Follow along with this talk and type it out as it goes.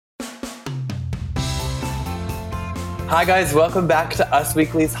Hi guys, welcome back to Us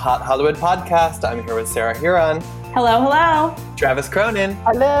Weekly's Hot Hollywood podcast. I'm here with Sarah Huron. Hello, hello. Travis Cronin.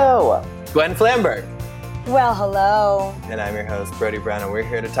 Hello. Gwen Flamberg. Well, hello. And I'm your host, Brody Brown, and we're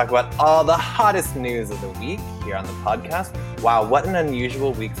here to talk about all the hottest news of the week here on the podcast. Wow, what an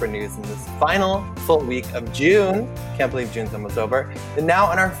unusual week for news in this final full week of June. Can't believe June's almost over. And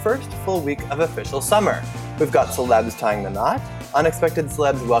now in our first full week of official summer. We've got celebs tying the knot, unexpected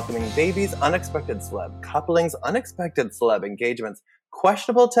celebs welcoming babies, unexpected celeb couplings, unexpected celeb engagements,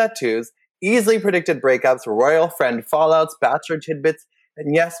 questionable tattoos, easily predicted breakups, royal friend fallouts, bachelor tidbits,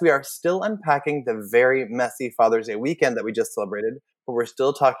 and yes, we are still unpacking the very messy Father's Day weekend that we just celebrated, but we're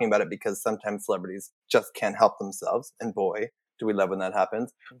still talking about it because sometimes celebrities just can't help themselves, and boy, do we love when that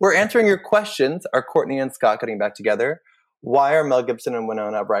happens. We're answering your questions. Are Kourtney and Scott getting back together? Why are Mel Gibson and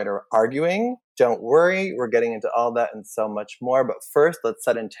Winona Ryder arguing? Don't worry, we're getting into all that and so much more. But first, let's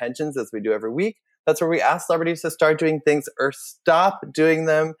set intentions as we do every week. That's where we ask celebrities to start doing things or stop doing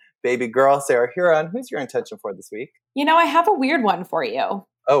them. Baby girl, Sarah Huron, who's your intention for this week? You know, I have a weird one for you.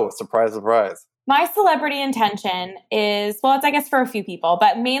 Oh, surprise, surprise. My celebrity intention is, well, it's I guess for a few people,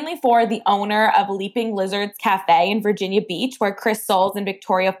 but mainly for the owner of Leaping Lizards Cafe in Virginia Beach, where Chris Soules and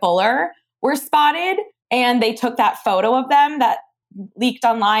Victoria Fuller were spotted. And they took that photo of them that leaked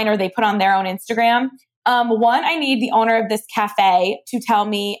online, or they put on their own Instagram. One, I need the owner of this cafe to tell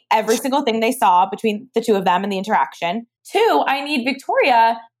me every single thing they saw between the two of them and the interaction. Two, I need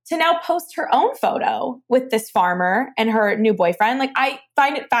Victoria to now post her own photo with this farmer and her new boyfriend. Like, I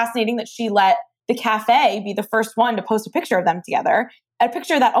find it fascinating that she let the cafe be the first one to post a picture of them together. A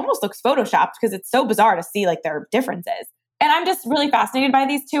picture that almost looks photoshopped because it's so bizarre to see like their differences. And I'm just really fascinated by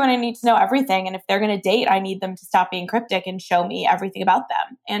these two, and I need to know everything. And if they're going to date, I need them to stop being cryptic and show me everything about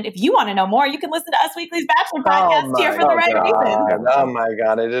them. And if you want to know more, you can listen to Us Weekly's Bachelor podcast here for the right reason. Oh my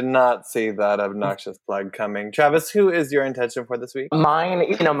God, I did not see that obnoxious plug coming. Travis, who is your intention for this week? Mine,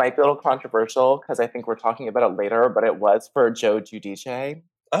 might be a little controversial because I think we're talking about it later, but it was for Joe Giudice.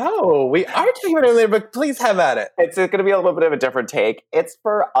 Oh, we are talking about it later, but please have at it. It's going to be a little bit of a different take. It's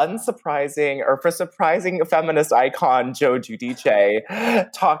for surprising feminist icon Joe Giudice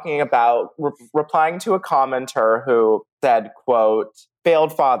talking about replying to a commenter who said, quote,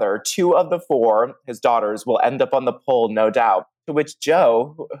 "Failed father, 2 of the 4, his daughters, will end up on the pole, no doubt." To which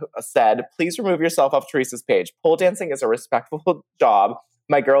Joe said, "Please remove yourself off Teresa's page. Pole dancing is a respectful job.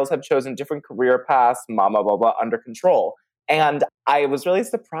 My girls have chosen different career paths, blah, blah, blah, under control." And I was really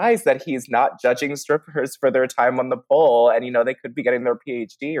surprised that he's not judging strippers for their time on the pole. And, they could be getting their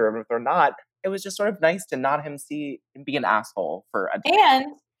PhD, or if they're not, it was just sort of nice to not see him be an asshole for a day.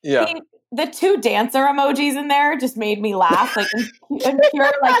 And the 2 dancer emojis in there just made me laugh. Like in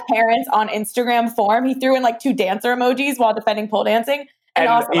pure parents on Instagram form, he threw in 2 dancer emojis while defending pole dancing. And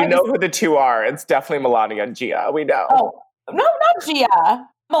also, who the 2 are. It's definitely Melania and Gia. We know. Oh, no, not Gia.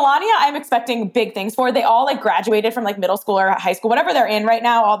 Melania, I'm expecting big things for. They all graduated from middle school or high school, whatever they're in right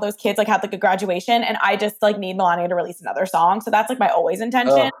now. All those kids had a graduation, and I just need Melania to release another song. So that's my always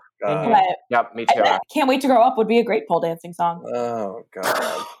intention. Oh, but yep, me too. Can't Wait to Grow Up would be a great pole dancing song. Oh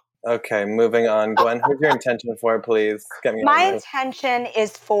God. Okay, moving on. Gwen, who's your intention for, please? Get me My intention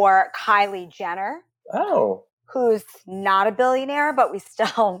is for Kylie Jenner. Oh. Who's not a billionaire, but we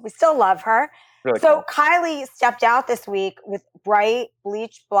still love her. Really so cool. Kylie stepped out this week with bright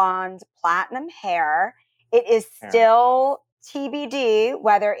bleach blonde platinum hair. It is still TBD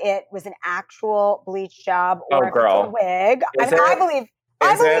whether it was an actual bleach job or if it's a wig. I believe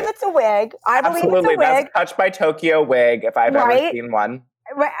it's a wig. I believe it's a wig. That's Touched by Tokyo wig if I've ever seen one.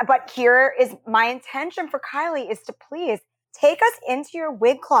 Right. But here is my intention for Kylie is to please take us into your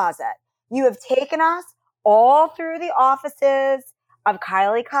wig closet. You have taken us all through the offices of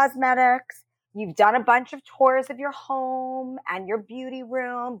Kylie Cosmetics. You've done a bunch of tours of your home and your beauty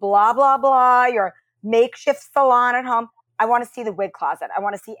room, blah, blah, blah, your makeshift salon at home. I want to see the wig closet. I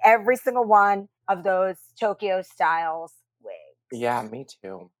want to see every single one of those Tokyo styles wigs. Yeah, me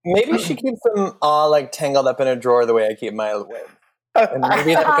too. Maybe she keeps them all tangled up in a drawer the way I keep my wigs. And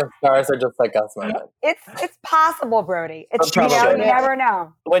maybe the stars are just like us, man. It's possible, Brody. It's you never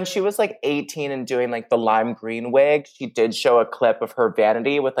know. When she was 18 and doing the lime green wig, she did show a clip of her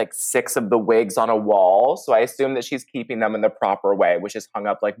vanity with 6 of the wigs on a wall. So I assume that she's keeping them in the proper way, which is hung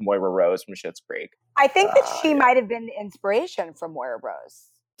up like Moira Rose from Schitt's Creek. I think that she might have been the inspiration for Moira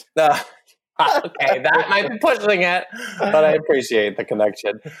Rose. Okay, that might be pushing it, but I appreciate the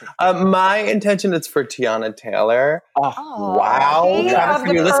connection. My intention is for Tiana Taylor. Oh, wow. Travis,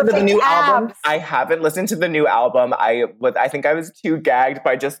 have you listened to the new album? I haven't listened to the new album. I think I was too gagged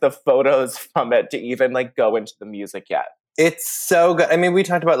by just the photos from it to even go into the music yet. It's so good. I mean, we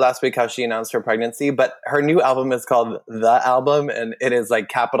talked about last week how she announced her pregnancy, but her new album is called The Album, and it is like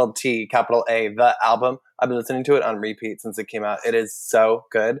capital T, capital A, The Album. I've been listening to it on repeat since it came out. It is so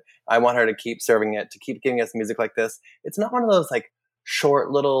good. I want her to keep serving it, to keep giving us music like this. It's not one of those like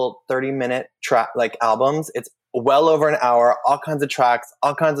short little 30-minute track like albums. It's well over an hour, all kinds of tracks,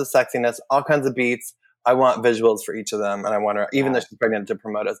 all kinds of sexiness, all kinds of beats. I want visuals for each of them, and I want her, even though she's pregnant, to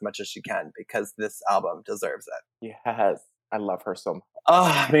promote as much as she can because this album deserves it. Yes, I love her so much.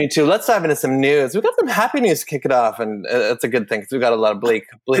 Oh, me too. Let's dive into some news. We've got some happy news to kick it off, and it's a good thing because we've got a lot of bleak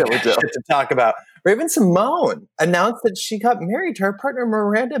shit to talk about. Raven-Symoné announced that she got married to her partner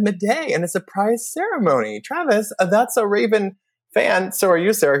Miranda Madej in a surprise ceremony. Travis, That's So Raven fan. So are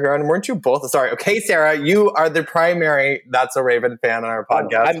you, Sarah Huron? Weren't you both? Sorry. Okay, Sarah, you are the primary That's So Raven fan on our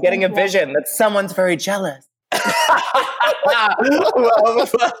podcast. I'm getting a vision that someone's very jealous. Well,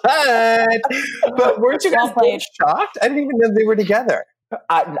 but weren't you guys both shocked? I didn't even know they were together.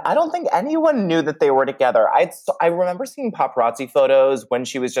 I don't think anyone knew that they were together. I remember seeing paparazzi photos when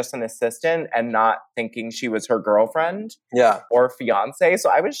she was just an assistant and not thinking she was her girlfriend or fiance. So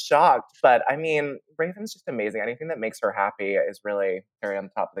I was shocked. But I mean, Raven's just amazing. Anything that makes her happy is really cherry on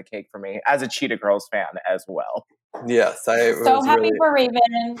top of the cake for me as a Cheetah Girls fan as well. Yes. So happy for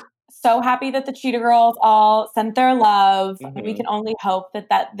Raven. So happy that the Cheetah Girls all sent their love. Mm-hmm. We can only hope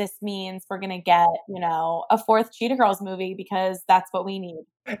that this means we're going to get, a fourth Cheetah Girls movie because that's what we need.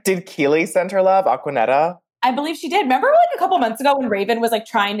 Did Keely send her love, Aquanetta? I believe she did. Remember like a couple months ago when Raven was like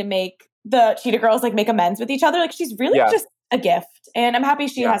trying to make the Cheetah Girls like make amends with each other? Like she's really just a gift. And I'm happy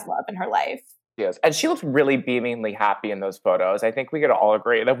she has love in her life. Yes. And she looked really beamingly happy in those photos. I think we could all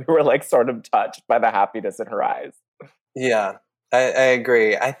agree that we were like sort of touched by the happiness in her eyes. Yeah. I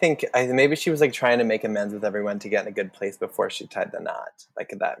agree. I think maybe she was like trying to make amends with everyone to get in a good place before she tied the knot,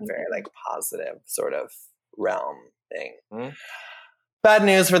 like that very like positive sort of realm thing. Mm-hmm. Bad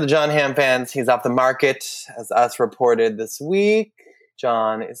news for the Jon Hamm fans. He's off the market, as Us reported this week.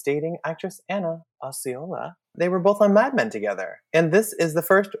 Jon is dating actress Anna Osceola. They were both on Mad Men together. And this is the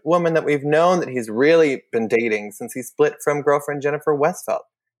first woman that we've known that he's really been dating since he split from girlfriend Jennifer Westfeldt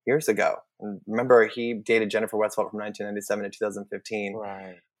years ago. And remember, he dated Jennifer Westfeldt from 1997 to 2015.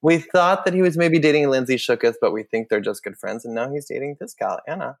 Right. We thought that he was maybe dating Lindsay Shookus, but we think they're just good friends. And now he's dating this gal,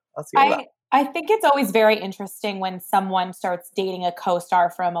 Anna Osceola. I think it's always very interesting when someone starts dating a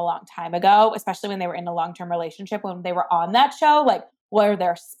co-star from a long time ago, especially when they were in a long-term relationship, when they were on that show. Like, were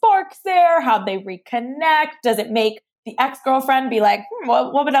there sparks there? How'd they reconnect? Does it make the ex-girlfriend be like,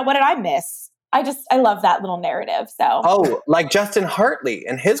 what did I miss? I love that little narrative. So like Justin Hartley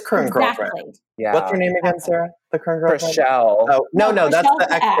and his current girlfriend. Yeah. What's her name again, Sarah? The current girlfriend? Rochelle. Oh, no, that's the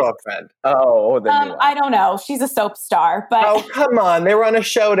ex-girlfriend. Oh, I don't know. She's a soap star, but oh, come on, they were on a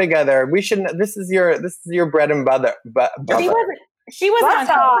show together. We shouldn't. This is your bread and butter. She was on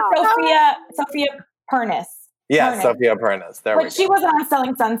Sophia Pernis. Yeah, Sophia Pernis. There we go. But she wasn't on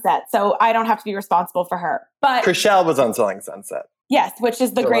Selling Sunset, so I don't have to be responsible for her. But Chrishell was on Selling Sunset. Yes, which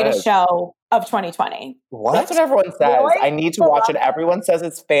is the greatest show of 2020. What? That's what everyone says. Really? I need to watch it. Everyone says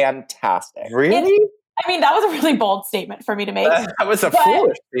it's fantastic. Really? That was a really bold statement for me to make. That was a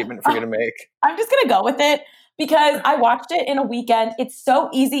foolish statement for you to make. I'm just going to go with it because I watched it in a weekend. It's so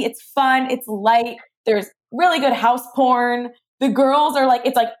easy. It's fun. It's light. There's really good house porn. The girls are like,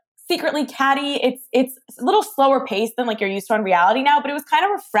 it's like secretly catty. It's a little slower paced than like you're used to on reality now, but it was kind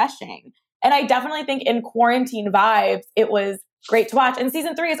of refreshing. And I definitely think in quarantine vibes, it was great to watch. And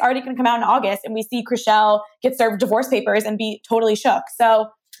season 3 is already going to come out in August, and we see Chrishell get served divorce papers and be totally shook. So,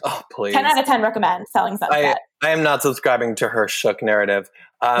 please. 10 out of 10 recommend Selling Sunset. I am not subscribing to her shook narrative.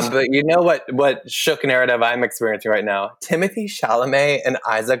 But you know what shook narrative I'm experiencing right now? Timothy Chalamet and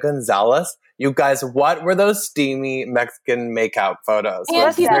Isa Gonzalez. You guys, what were those steamy Mexican makeout photos?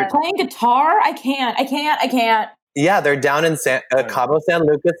 And he's like playing guitar? I can't. Yeah, they're down in Cabo San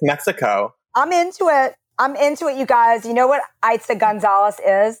Lucas, Mexico. I'm into it, you guys. You know what Itza Gonzalez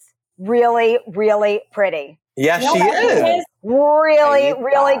is? Really, really pretty. Yeah, she is. Really,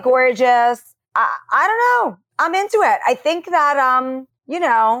 really gorgeous. I don't know. I'm into it. I think that,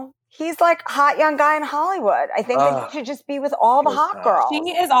 he's like a hot young guy in Hollywood. I think that he should just be with all the hot girls. She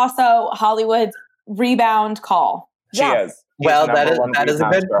is also Hollywood's rebound call. She is. Well, that is a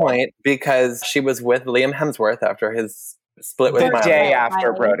good point because she was with Liam Hemsworth after his split with the day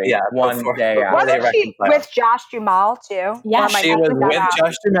after Brody. Yeah, one day after. Wasn't she with Josh Duhamel too? Yeah, she was with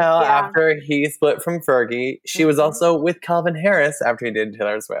Josh Duhamel after he split from Fergie. She was also with Calvin Harris after he did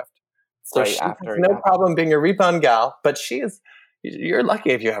Taylor Swift. So she has no problem being a rebound gal, but you're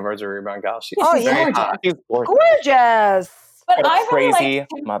lucky if you have her as a rebound gal. She's very hot. She's gorgeous. But What a I really crazy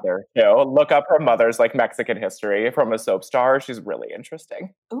liked mother, too. Look up her mother's Mexican history from a soap star. She's really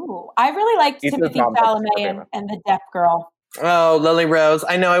interesting. I really liked Ethan's Timothy mom's super Chalamet famous. and the Deaf Girl. Oh, Lily Rose.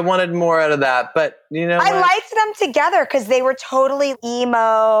 I know I wanted more out of that, but you know I what? liked them together because they were totally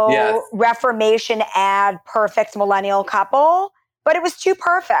emo, Yes. Reformation ad, perfect millennial couple. But it was too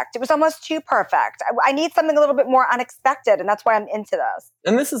perfect. It was almost too perfect. I need something a little bit more unexpected, and that's why I'm into this.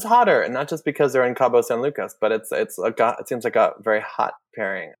 And this is hotter, and not just because they're in Cabo San Lucas, but it seems like a very hot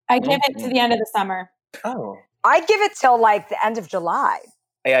pairing. I give it to the end of the summer. Oh, I'd give it till the end of July.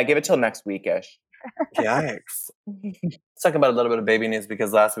 Yeah, give it till next weekish. yikes. Let's talk about a little bit of baby news,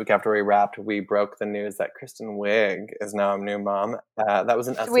 because last week after we wrapped, we broke the news that Kristen Wiig is now a new mom. That was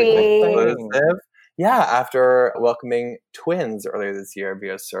an exclusive. Yeah, after welcoming twins earlier this year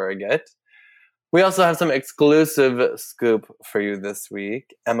via surrogate. We also have some exclusive scoop for you this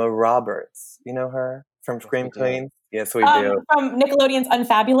week. Emma Roberts. You know her from Scream Queens? Yes, we do. From Nickelodeon's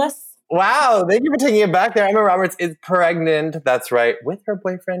Unfabulous. Wow, thank you for taking it back there. Emma Roberts is pregnant. That's right, with her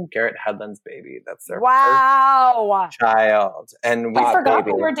boyfriend Garrett Hedlund's baby. That's their first child. And I forgot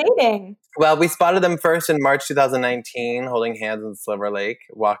they were dating. Well, we spotted them first in March 2019, holding hands in Silver Lake,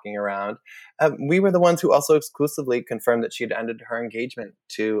 walking around. We were the ones who also exclusively confirmed that she had ended her engagement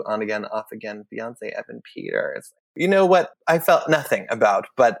to on again, off again Beyonce Evan Peters. You know what I felt nothing about,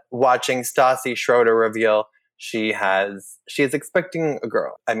 but watching Stassi Schroeder reveal she is expecting a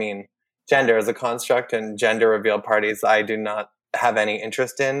girl. I mean, gender is a construct, and gender reveal parties I do not have any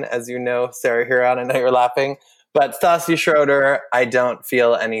interest in, as you know, Sarah Huron. I know you're laughing. But Stassi Schroeder, I don't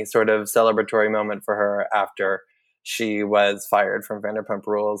feel any sort of celebratory moment for her after she was fired from Vanderpump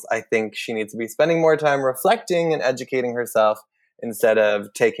Rules. I think she needs to be spending more time reflecting and educating herself instead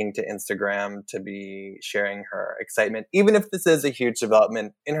of taking to Instagram to be sharing her excitement, even if this is a huge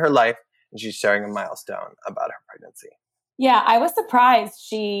development in her life and she's sharing a milestone about her pregnancy. Yeah, I was surprised.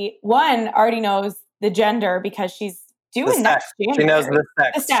 She, already knows the gender because she's doing next January. She knows the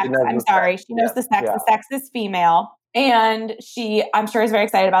sex. The sex. She knows the sex. Yeah. The sex is female. And she, I'm sure, is very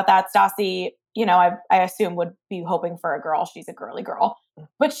excited about that. Stassi, I assume would be hoping for a girl. She's a girly girl.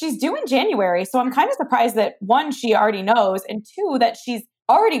 But she's due in January. So I'm kind of surprised that, one, she already knows, and two, that she's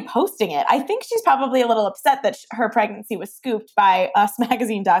already posting it. I think she's probably a little upset that her pregnancy was scooped by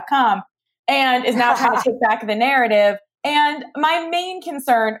usmagazine.com and is now trying to take back the narrative. And my main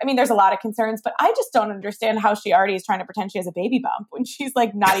concern, there's a lot of concerns, but I just don't understand how she already is trying to pretend she has a baby bump when she's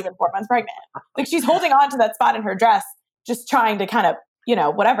not even 4 months pregnant. She's holding on to that spot in her dress, just trying to kind of,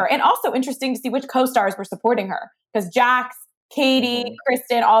 whatever. And also interesting to see which co-stars were supporting her, because Jax, Katie,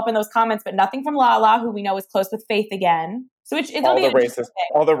 Kristen, all up in those comments, but nothing from Lala, who we know is close with Faith again. So it's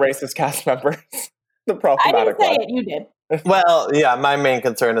all the racist cast members. The problematic I didn't say it, you did. Well, yeah, my main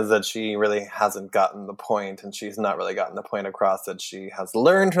concern is that she really hasn't gotten the point, and she's not really gotten the point across that she has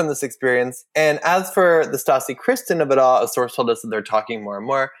learned from this experience. And as for the Stassi Kristen of it all, a source told us that they're talking more and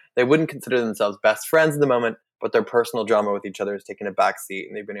more. They wouldn't consider themselves best friends in the moment, but their personal drama with each other is taking a backseat,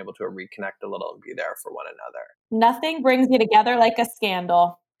 and they've been able to reconnect a little and be there for one another. Nothing brings you together like a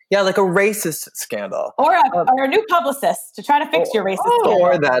scandal. Yeah, like a racist scandal. Or a new publicist to try to fix your racist scandal.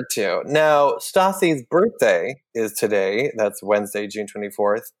 Or that too. Now, Stassi's birthday is today. That's Wednesday, June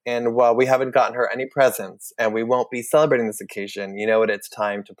 24th. And while we haven't gotten her any presents, and we won't be celebrating this occasion, you know what it's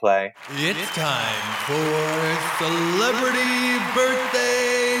time to play? It's time for Celebrity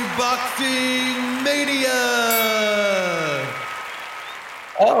Birthday Boxing Mania!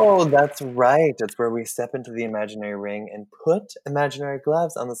 Oh, that's right. It's where we step into the imaginary ring and put imaginary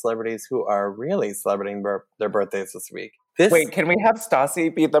gloves on the celebrities who are really celebrating their birthdays this week. Wait, can we have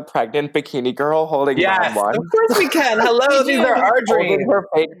Stassi be the pregnant bikini girl holding yes, one? Of course we can. Hello, these are our dreams. Her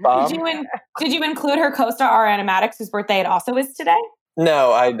fake bum. Did you include her co-star Ariana Madix, whose birthday it also is today?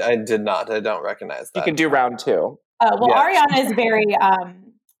 No, I did not. I don't recognize that. You can do round two. Ariana is very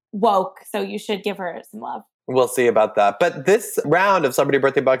woke, so you should give her some love. We'll see about that. But this round of Celebrity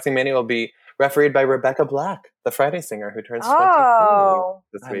Birthday Boxing Mania will be refereed by Rebecca Black, the Friday singer who turns 23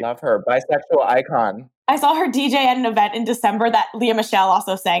 this week. I love her. Bisexual icon. I saw her DJ at an event in December that Leah Michelle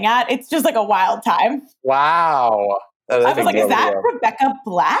also sang at. It's just a wild time. Wow. I was like, is that Rebecca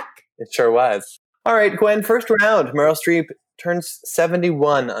Black? It sure was. All right, Gwen, first round. Meryl Streep turns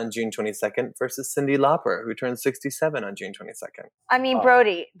 71 on June 22nd versus Cyndi Lauper, who turns 67 on June 22nd.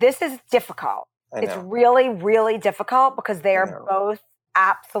 Brody, this is difficult. It's really, really difficult because they are both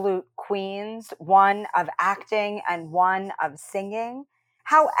absolute queens, one of acting and one of singing.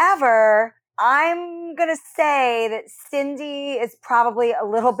 However, I'm going to say that Cyndi is probably a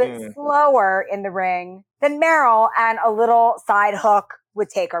little bit slower in the ring than Meryl, and a little side hook would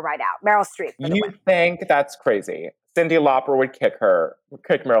take her right out. Meryl Streep. You think that's crazy. Cyndi Lauper would kick Meryl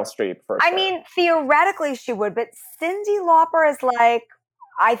Streep for I sure. mean, theoretically she would, but Cyndi Lauper is like,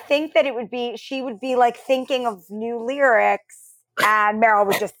 I think that she would be like thinking of new lyrics and Meryl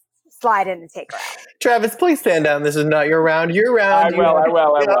would just slide in and take her out. Travis, please stand down. This is not your round. Your round. I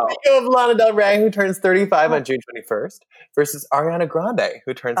will. You have Lana Del Rey, who turns 35 on June 21st, versus Ariana Grande,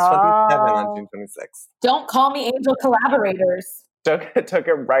 who turns 27 on June 26th. Don't call me angel collaborators. Took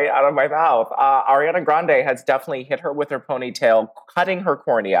it right out of my mouth. Ariana Grande has definitely hit her with her ponytail, cutting her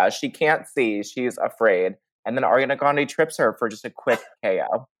cornea. She can't see. She's afraid. And then Ariana Grande trips her for just a quick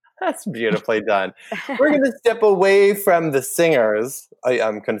KO. That's beautifully done. We're going to step away from the singers.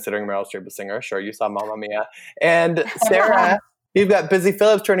 I'm considering Meryl Streep a singer. Sure, you saw Mamma Mia. And Sarah, you've got Busy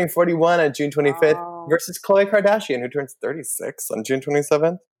Phillips turning 41 on June 25th versus Khloe Kardashian, who turns 36 on June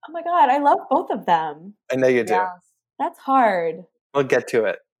 27th. Oh my God, I love both of them. I know you do. Yes. That's hard. We'll get to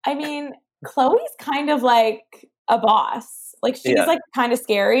it. I mean, Chloe's kind of like a boss. Like she's like kind of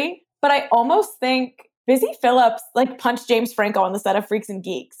scary, but I almost think Busy Phillips like punched James Franco on the set of Freaks and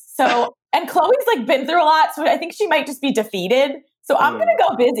Geeks. So, and Chloe's like been through a lot, so I think she might just be defeated. So I'm going to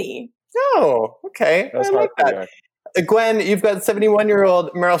go Busy. Oh, okay. I like that. Gwen, you've got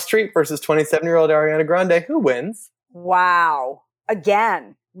 71-year-old Meryl Streep versus 27-year-old Ariana Grande. Who wins? Wow.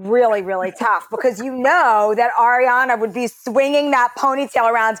 Again, really, really tough because you know that Ariana would be swinging that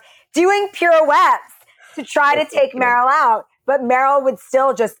ponytail around, doing pirouettes to try to take Meryl out. But Meryl would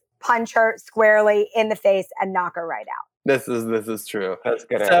still just punch her squarely in the face and knock her right out. This is true. That's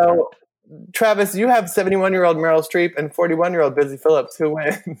good. So, Travis, you have 71-year-old Meryl Streep and 41-year-old Busy Phillips. Who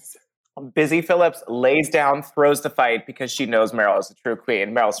wins? Busy Phillips lays down, throws the fight because she knows Meryl is a true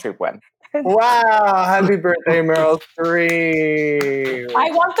queen. Meryl Streep wins. Wow. Happy birthday, Meryl Streep. I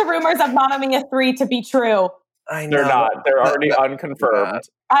want the rumors of Mamma Mia 3 to be true. I know. They're not. They're already unconfirmed.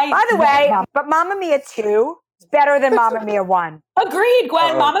 By the way, but Mamma Mia 2 is better than Mamma Mia 1. Agreed,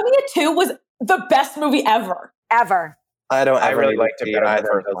 Gwen. Mamma Mia 2 was the best movie ever. Ever. I really liked it better than the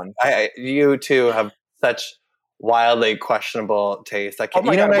first one. You two have such wildly questionable taste. Oh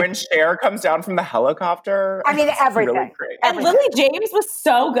my God, when Cher comes down from the helicopter. I mean, everything. Really great. And Lily James was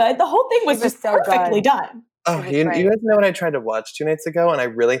so good. The whole thing was just so perfectly done. Oh, you guys know what I tried to watch 2 nights ago, and I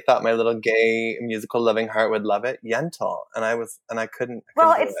really thought my little gay musical loving heart would love it. Yentl, and I couldn't.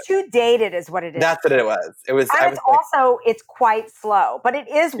 Well, it's too dated, is what it is. That's what it was. It was. And it's quite slow, but it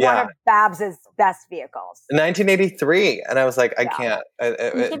is one of Babs's best vehicles. 1983, and I was like, I can't.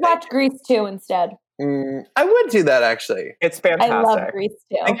 You should watch Grease 2 instead. I would do that actually. It's fantastic. I love Grease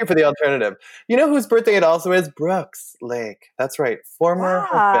 2. Thank you for the alternative. You know whose birthday it also is? Brooks Lake. That's right, former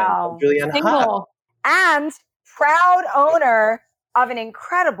husband of Julianne Hough. And proud owner of an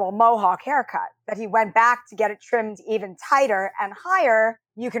incredible mohawk haircut that he went back to get it trimmed even tighter and higher.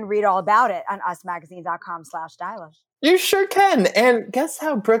 You can read all about it on usmagazine.com/stylish. You sure can. And guess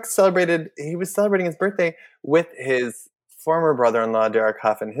how Brooks celebrated? He was celebrating his birthday with his former brother-in-law, Derek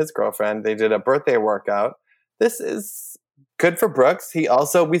Hough, and his girlfriend. They did a birthday workout. This is good for Brooks.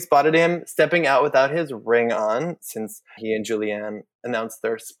 We spotted him stepping out without his ring on since he and Julianne announced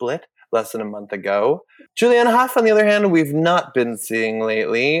their split less than a month ago. Julianne Hough, on the other hand, we've not been seeing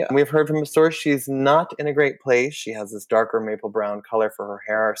lately. We've heard from a source she's not in a great place. She has this darker maple brown color for her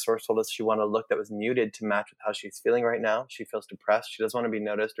hair. Our source told us she wanted a look that was muted to match with how she's feeling right now. She feels depressed. She doesn't want to be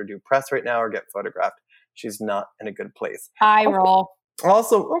noticed or do press right now or get photographed. She's not in a good place. Eye roll.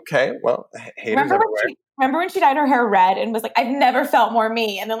 Also, okay, well, haters remember when she dyed her hair red and was like, I've never felt more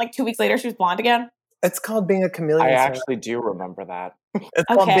me. And then like 2 weeks later, she was blonde again. It's called being a chameleon. I actually do remember that. It's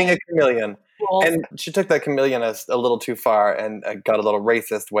called being a chameleon. Cool. And she took that chameleon a little too far and got a little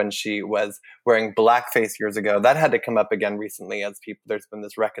racist when she was wearing blackface years ago. That had to come up again recently as there's been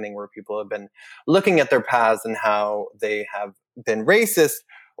this reckoning where people have been looking at their past and how they have been racist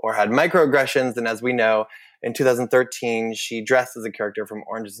or had microaggressions. And as we know, in 2013, she dressed as a character from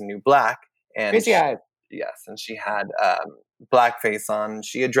Orange is the New Black. And yes, and she had blackface on.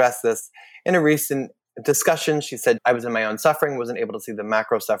 She addressed this in a recent discussion. She said, I was in my own suffering, wasn't able to see the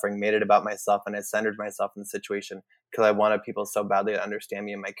macro suffering, made it about myself, and I centered myself in the situation because I wanted people so badly to understand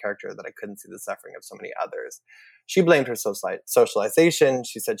me and my character that I couldn't see the suffering of so many others. She blamed her socialization.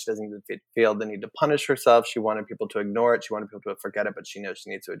 She said she doesn't need to feel the need to punish herself. She wanted people to ignore it. She wanted people to forget it, but she knows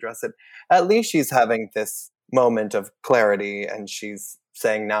she needs to address it. At least she's having this moment of clarity, and she's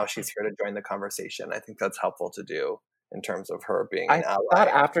saying now she's here to join the conversation. I think that's helpful to do in terms of her being an ally. I thought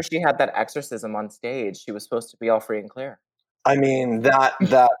after she had that exorcism on stage, she was supposed to be all free and clear. I mean, that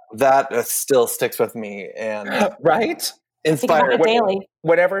still sticks with me. And right? Inspired. Daily.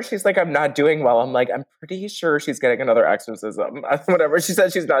 Whenever she's like, I'm not doing well, I'm like, I'm pretty sure she's getting another exorcism. Whenever she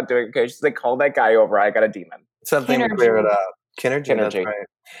says she's not doing okay, she's like, call that guy over. I got a demon. Something to clear it up. Kinergy, that's right.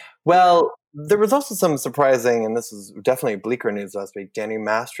 Well, there was also some surprising, and this is definitely bleaker news last week. Danny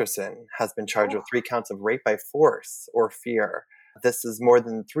Masterson has been charged with 3 counts of rape by force or fear. This is more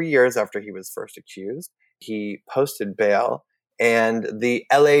than 3 years after he was first accused. He posted bail, and the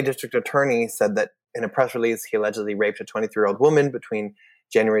LA district attorney said that in a press release, he allegedly raped a 23-year-old woman between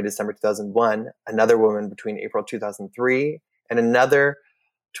January and December 2001, another woman between April 2003, and another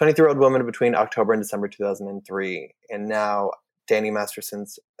 23-year-old woman between October and December 2003. And now Danny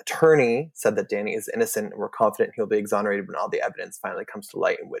Masterson's attorney said that Danny is innocent, and we're confident he'll be exonerated when all the evidence finally comes to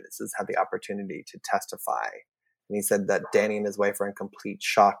light and witnesses have the opportunity to testify. And he said that Danny and his wife are in complete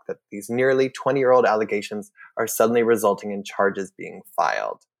shock that these nearly 20-year-old allegations are suddenly resulting in charges being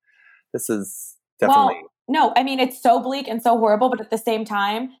filed. This is definitely... Well, no, I mean, it's so bleak and so horrible, but at the same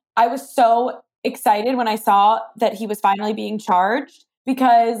time, I was so excited when I saw that he was finally being charged,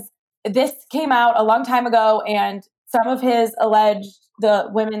 because this came out a long time ago, and some of the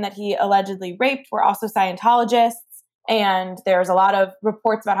women that he allegedly raped were also Scientologists. And there's a lot of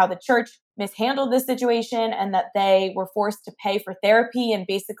reports about how the church mishandled this situation and that they were forced to pay for therapy and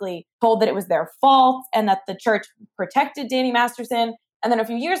basically told that it was their fault, and that the church protected Danny Masterson. And then a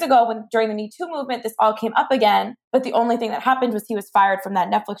few years ago, during the Me Too movement, this all came up again. But the only thing that happened was he was fired from that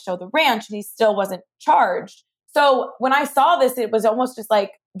Netflix show, The Ranch, and he still wasn't charged. So when I saw this, it was almost just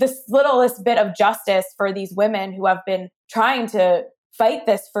like this littlest bit of justice for these women who have been trying to fight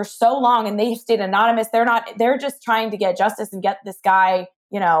this for so long, and they've stayed anonymous. They're just trying to get justice and get this guy,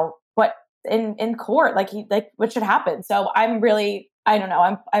 in court, like what should happen. So I'm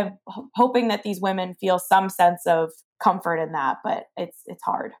hoping that these women feel some sense of comfort in that, but it's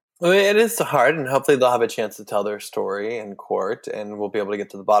hard. Well, it is hard, and hopefully they'll have a chance to tell their story in court, and we'll be able to get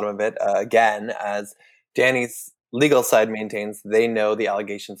to the bottom of it. Again, as Danny's legal side maintains, they know the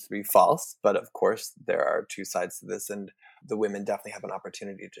allegations to be false, but of course there are two sides to this, and the women definitely have an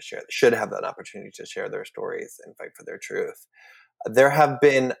opportunity to should have an opportunity to share their stories and fight for their truth. There have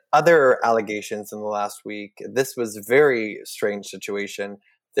been other allegations in the last week. This was a very strange situation.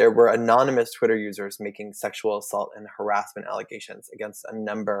 There were anonymous Twitter users making sexual assault and harassment allegations against a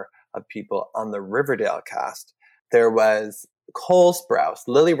number of people on the Riverdale cast. There was Cole Sprouse,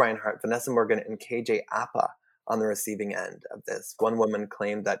 Lily Reinhart, Vanessa Morgan, and KJ Apa on the receiving end of this. One woman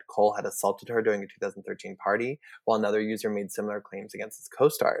claimed that Cole had assaulted her during a 2013 party, while another user made similar claims against his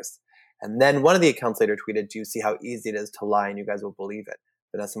co-stars. And then one of the accounts later tweeted, "Do you see how easy it is to lie and you guys will believe it?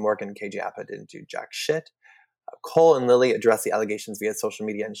 Vanessa Morgan and KJ Apa didn't do jack shit." Cole and Lily addressed the allegations via social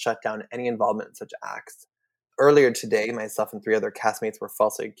media and shut down any involvement in such acts. Earlier today, myself and 3 other castmates were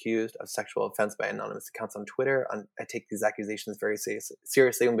falsely accused of sexual offense by anonymous accounts on Twitter. I take these accusations very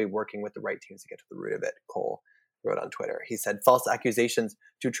seriously and will be working with the right teams to get to the root of it, Cole wrote on Twitter. He said, "False accusations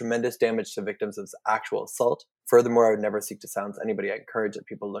do tremendous damage to victims of actual assault. Furthermore, I would never seek to silence anybody. I encourage that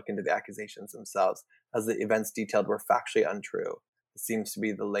people look into the accusations themselves, as the events detailed were factually untrue. It seems to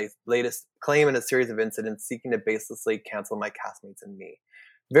be the latest claim in a series of incidents seeking to baselessly cancel my castmates and me."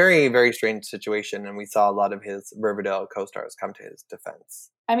 Very, very strange situation, and we saw a lot of his Riverdale co-stars come to his defense.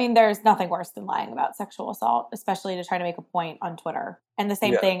 I mean, there's nothing worse than lying about sexual assault, especially to try to make a point on Twitter. And the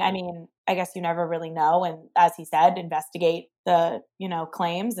same thing, I mean, I guess you never really know. And as he said, investigate the,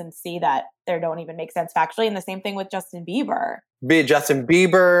 claims and see that they don't even make sense factually. And the same thing with Justin Bieber. Justin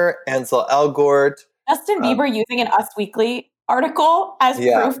Bieber, Ansel Elgort. Justin Bieber using an Us Weekly article as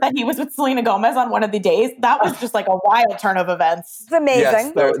proof that he was with Selena Gomez on one of the days. That was just like a wild turn of events. It's amazing.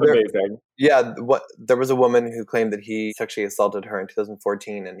 Yes, that was amazing. Yeah, there was a woman who claimed that he sexually assaulted her in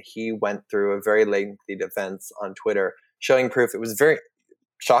 2014, and he went through a very lengthy defense on Twitter, showing proof. It was very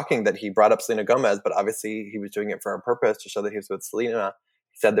shocking that he brought up Selena Gomez, but obviously he was doing it for a purpose to show that he was with Selena.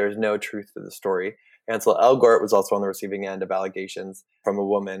 He said there's no truth to the story. Ansel Elgort was also on the receiving end of allegations from a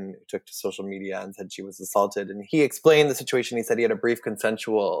woman who took to social media and said she was assaulted. And he explained the situation. He said he had a brief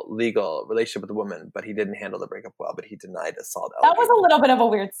consensual legal relationship with the woman, but he didn't handle the breakup well, but he denied assault. That was a little bit of a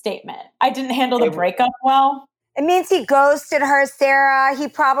weird statement. I didn't handle the breakup well. It means he ghosted her, Sarah. He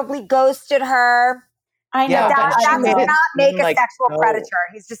probably ghosted her. I know. That does not make a sexual predator.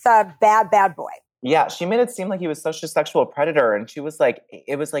 He's just a bad boy. Yeah, she made it seem like he was such a sexual predator, and she was like,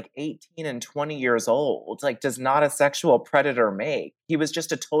 it was like 18 and 20 years old. Like, does not a sexual predator make? He was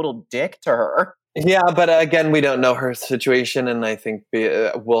just a total dick to her. Yeah, but again, we don't know her situation, and I think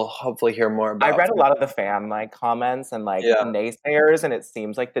we'll hopefully hear more about it. I read a lot of the fan comments and naysayers, and it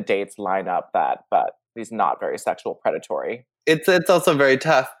seems like the dates line up but he's not very sexual predatory. It's also very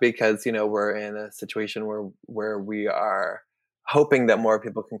tough because, you know, we're in a situation where we are hoping that more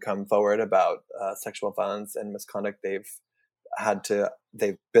people can come forward about sexual violence and misconduct they've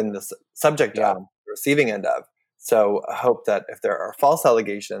been the subject of, the receiving end of. So I hope that if there are false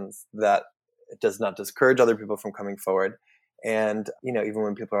allegations, that it does not discourage other people from coming forward. And, you know, even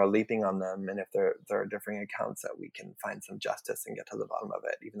when people are leaping on them, and if there are differing accounts, that we can find some justice and get to the bottom of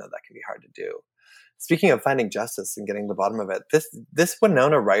it, even though that can be hard to do. Speaking of finding justice and getting to the bottom of it, this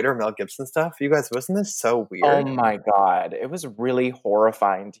Winona Ryder, Mel Gibson stuff, you guys, wasn't this so weird? Oh my God. It was really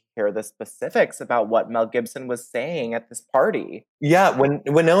horrifying to hear the specifics about what Mel Gibson was saying at this party. Yeah, when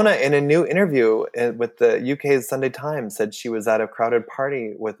Winona, in a new interview with the UK's Sunday Times, said she was at a crowded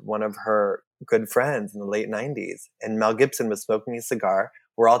party with one of her good friends in the late 90s, and Mel Gibson was smoking a cigar.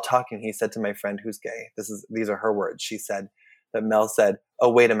 We're all talking. He said to my friend who's gay, these are her words. She said that Mel said,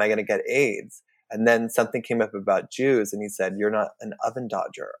 "Oh, wait, am I going to get AIDS?" And then something came up about Jews, and he said, "You're not an oven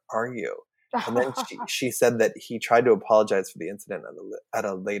dodger, are you?" And then she said that he tried to apologize for the incident at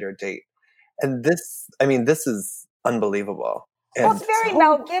a later date. And this is unbelievable. Well, it's very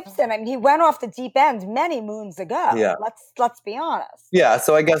Mel Gibson. I mean, he went off the deep end many moons ago. Yeah. Let's be honest. Yeah,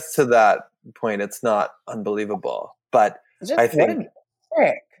 so I guess to that point, it's not unbelievable. But I think...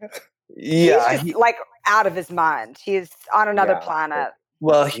 Yeah. He's just, like, out of his mind. He's on another planet.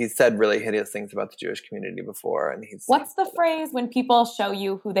 Well, he said really hideous things about the Jewish community before, and he's... What's the phrase, when people show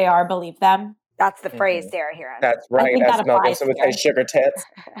you who they are, believe them? That's the phrase, Sarah Heron. That's right. That's Mel Gibson with his sugar tits.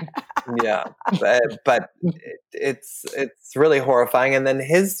 Yeah, but it's really horrifying. And then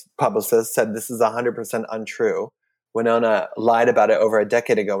his publicist said this is 100% untrue. Winona lied about it over a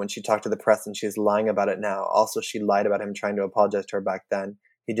decade ago when she talked to the press, and she's lying about it now. Also, she lied about him trying to apologize to her back then.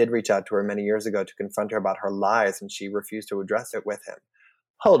 He did reach out to her many years ago to confront her about her lies, and she refused to address it with him.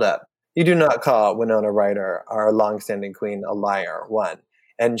 Hold up. You do not call Winona Ryder, our longstanding queen, a liar, one.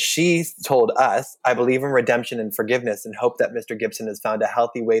 And she told us, "I believe in redemption and forgiveness and hope that Mr. Gibson has found a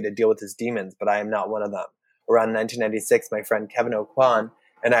healthy way to deal with his demons, but I am not one of them. Around 1996, my friend Kevin O'Quan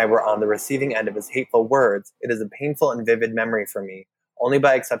and I were on the receiving end of his hateful words. It is a painful and vivid memory for me. Only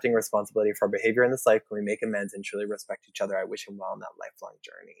by accepting responsibility for our behavior in this life can we make amends and truly respect each other. I wish him well on that lifelong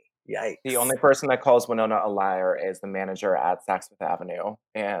journey." Yikes. The only person that calls Winona a liar is the manager at Saks Fifth Avenue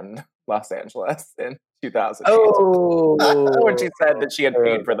in Los Angeles in 2008. Oh. When she said that she had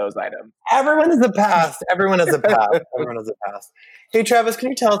paid for those items. Everyone has a past. Everyone has a past. Everyone has a past. Hey, Travis, can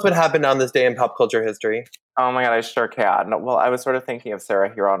you tell us what happened on this day in pop culture history? Oh my God, I sure can. Well, I was sort of thinking of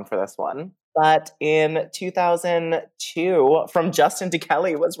Sarah Huron for this one. But in 2002, From Justin to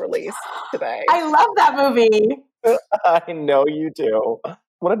Kelly was released today. I love that movie. I know you do.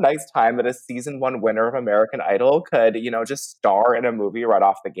 What a nice time that a season 1 winner of American Idol could, just star in a movie right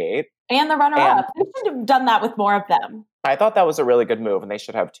off the gate. And the runner-up. They should have done that with more of them. I thought that was a really good move, and they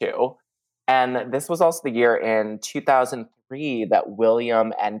should have too. And this was also the year in 2003 that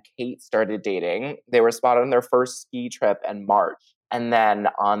William and Kate started dating. They were spotted on their first ski trip in March. And then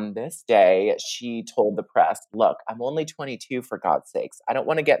on this day, she told the press, "Look, I'm only 22 for God's sakes. I don't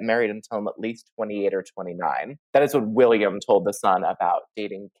want to get married until I'm at least 28 or 29. That is what William told The Sun about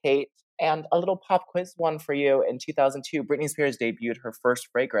dating Kate. And a little pop quiz one for you. In 2002, Britney Spears debuted her first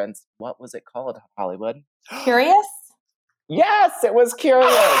fragrance. What was it called, Hollywood? Curious? Yes, it was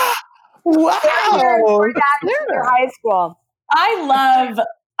Curious. Wow. Your high school. I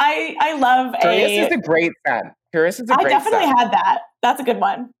love Curious is a great scent. Curious is a great scent. I definitely had that. That's a good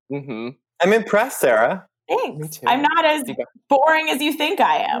one. Mm-hmm. I'm impressed, Sarah. Thanks. I'm not as boring as you think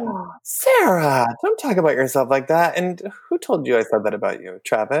I am. Sarah, don't talk about yourself like that. And who told you I said that about you?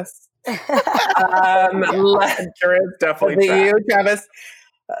 Travis? Curious, definitely you, Travis.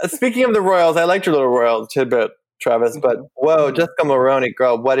 Speaking of the Royals, I liked your little Royal tidbit, Travis, but whoa, Jessica Mulroney,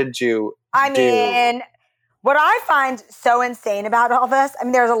 girl, what did you do? What I find so insane about all this,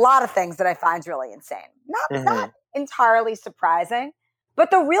 there's a lot of things that I find really insane. Not entirely surprising.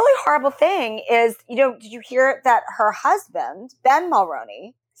 But the really horrible thing is, did you hear that her husband, Ben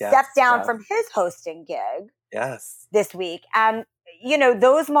Mulroney, stepped down from his hosting gig this week? And,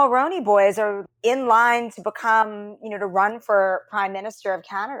 those Mulroney boys are in line to become, to run for Prime Minister of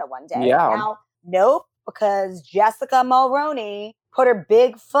Canada one day. Yeah. Now, nope, because Jessica Mulroney put her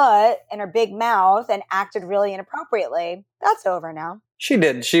big foot in her big mouth and acted really inappropriately. That's over now. She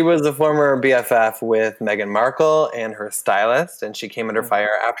did. She was a former BFF with Meghan Markle and her stylist, and she came under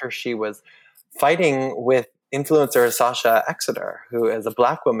fire after she was fighting with influencer Sasha Exeter, who is a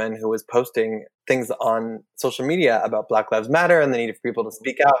Black woman who was posting things on social media about Black Lives Matter and the need for people to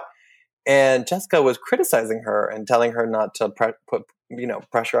speak out. And Jessica was criticizing her and telling her not to put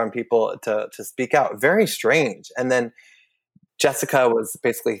pressure on people to speak out. Very strange. And then Jessica was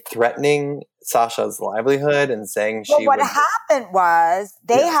basically threatening Sasha's livelihood and saying what happened was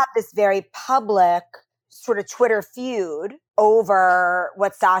they had this very public sort of Twitter feud over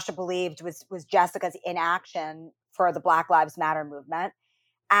what Sasha believed was Jessica's inaction for the Black Lives Matter movement.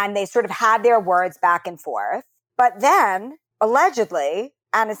 And they sort of had their words back and forth. But then, allegedly,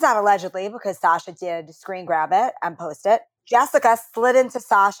 and it's not allegedly because Sasha did screen grab it and post it, Jessica slid into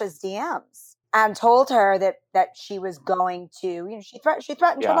Sasha's DMs and told her that she was going to, she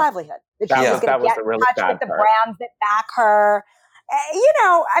threatened her livelihood. That she was going to get in touch with the brands that back her.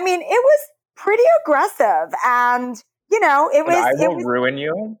 It was pretty aggressive. And, I will ruin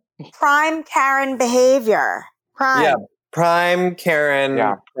you. Prime Karen behavior. Yeah, prime Karen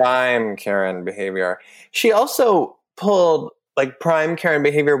behavior. She also pulled prime Karen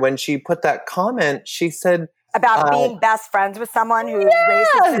behavior when she put that comment. She said about being best friends with someone who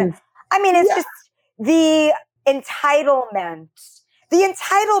racist. It's just the entitlement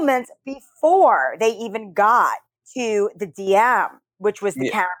before they even got to the DM, which was the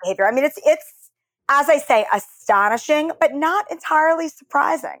Karen behavior. It's as I say, astonishing, but not entirely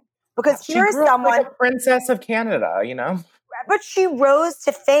surprising. Because here's someone like a princess of Canada, But she rose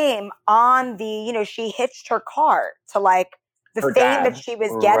to fame on the, she hitched her cart to the her fame dad. that she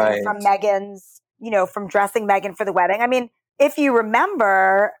was getting from Meghan's, from dressing Meghan for the wedding. If you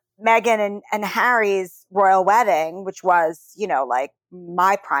remember Meghan and Harry's royal wedding, which was,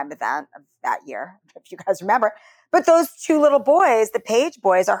 my prime event of that year, if you guys remember. But those two little boys, the Page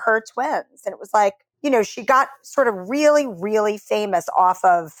boys, are her twins. And it was she got sort of really, really famous off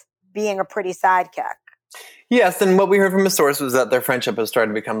of being a pretty sidekick. Yes, and what we heard from a source was that their friendship has started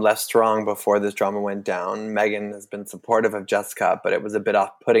to become less strong before this drama went down. Meghan has been supportive of Jessica, but it was a bit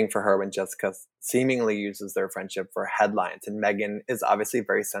off-putting for her when Jessica seemingly uses their friendship for headlines. And Meghan is obviously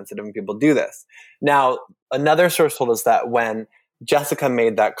very sensitive when people do this. Now, another source told us that when Jessica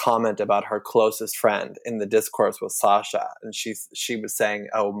made that comment about her closest friend in the discourse with Sasha, and she was saying,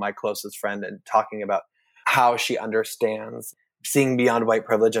 "Oh, my closest friend," and talking about how she understands seeing beyond white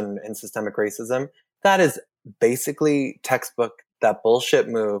privilege and systemic racism. That is basically textbook, that bullshit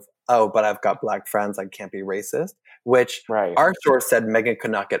move. Oh, but I've got black friends, I can't be racist. Which our source said Meghan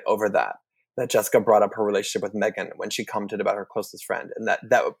could not get over that Jessica brought up her relationship with Meghan when she commented about her closest friend. And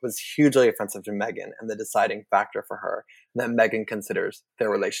that was hugely offensive to Meghan and the deciding factor for her. And that Meghan considers their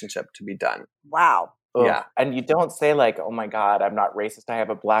relationship to be done. Wow. Ugh. Yeah. And you don't say oh my God, I'm not racist, I have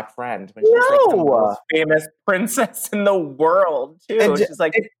a black friend. When she's the most famous princess in the world, too. And she's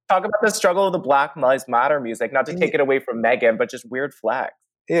talk about the struggle of the Black Lives Matter music, not to take it away from Meghan, but just weird flex.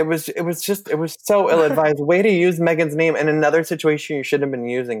 It was so ill-advised. Way to use Meghan's name in another situation you shouldn't have been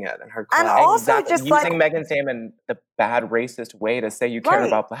using it in her class. And also just using Meghan's name in the bad racist way to say you care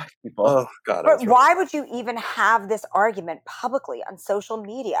about black people. Oh God. But why would you even have this argument publicly on social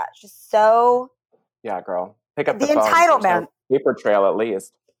media? It's just so... Yeah, girl. Pick up the phone. entitlement. Paper trail, at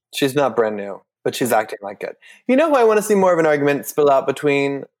least. She's not brand new, but she's acting like it. You know who I want to see more of an argument spill out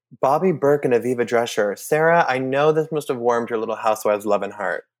between? Bobby Burke and Aviva Drescher. Sarah, I know this must have warmed your little housewives' love and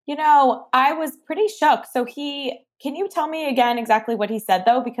heart. I was pretty shook. So can you tell me again exactly what he said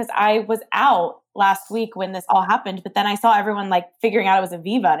though? Because I was out last week when this all happened, but then I saw everyone figuring out it was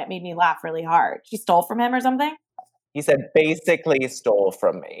Aviva and it made me laugh really hard. She stole from him or something? He said basically stole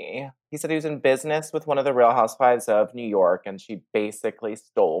from me. He said he was in business with one of the Real Housewives of New York and she basically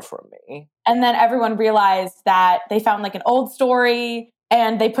stole from me. And then everyone realized that they found an old story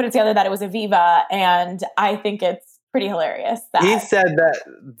and they put it together that it was Aviva. And I think it's pretty hilarious. He said that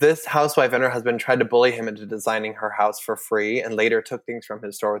this housewife and her husband tried to bully him into designing her house for free and later took things from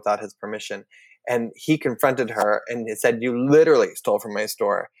his store without his permission. And he confronted her and he said, "You literally stole from my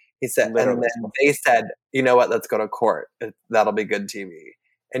store." He said, literally. And then they said, "You know what? Let's go to court. That'll be good TV."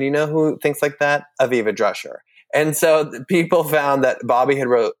 And you know who thinks like that? Aviva Drescher. And so people found that Bobby had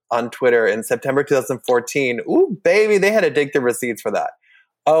wrote on Twitter in September 2014, "Ooh, baby, they had to dig the receipts for that.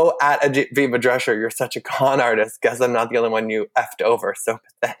 Oh, at Aviva Drescher, you're such a con artist. Guess I'm not the only one you effed over. So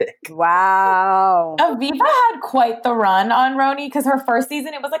pathetic." Wow. Aviva had quite the run on Roni because her first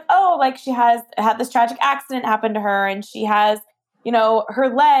season, it was she had this tragic accident happen to her and she has, her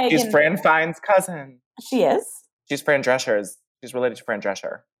leg. She's Fran Fine's cousin. She is? She's Fran Drescher's. She's related to Fran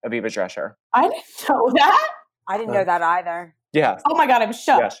Drescher, Aviva Drescher. I didn't know that. I didn't know that either. Yeah. Oh my God, I'm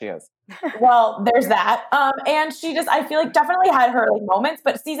shook. Yeah, she is. Well, there's that. And she just, I feel definitely had her moments,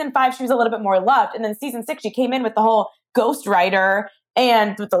 but season 5, she was a little bit more loved. And then season 6, she came in with the whole ghostwriter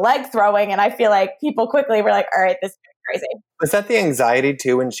and with the leg throwing. And I feel people quickly were all right, this crazy. Was that the anxiety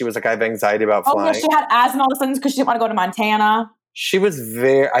too when she was like, I have anxiety about flying? Oh, yeah, she had asthma all of a sudden because she didn't want to go to Montana. She was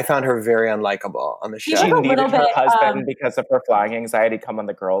I found her very unlikable on the show. She was a needed little her bit, husband because of her flying anxiety come on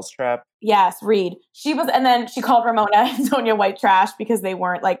the girls' trip. Yes, Reed. And then she called Ramona and Sonia white trash because they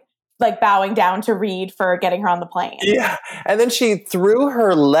weren't like bowing down to Reed for getting her on the plane. Yeah. And then she threw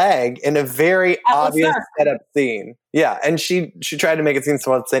her leg in a very obvious setup scene. Yeah. And she tried to make it seem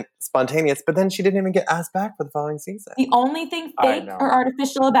spontaneous, but then she didn't even get asked back for the following season. The only thing fake or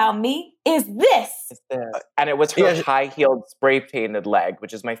artificial about me is this. And it was her high-heeled spray-painted leg,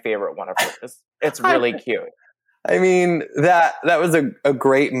 which is my favorite one of hers. It's really cute. I mean, that was a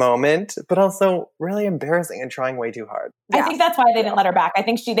great moment, but also really embarrassing and trying way too hard. I think that's why they didn't let her back. I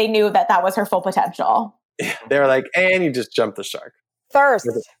think they knew that was her full potential. Yeah, they were like, and you just jumped the shark. Thirst.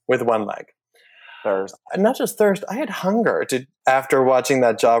 With one leg. Thirst. And not just thirst, I had hunger after watching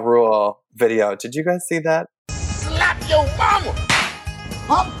that Ja Rule video. Did you guys see that? Slap your mama!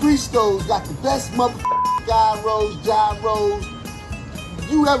 Papa Cristo's got the best motherfucking gyros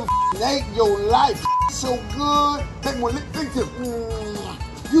you ever ate in your life. So good. Take one think to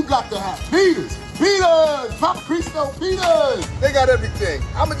you got to have Peters. Papa Cristo Peters. They got everything.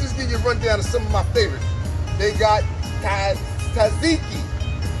 I'ma just give you a rundown of some of my favorites. They got tzatziki.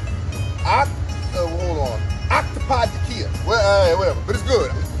 Hold on. Octopi tequila. Well, whatever. But it's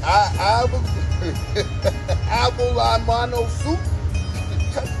good. Abolamano soup.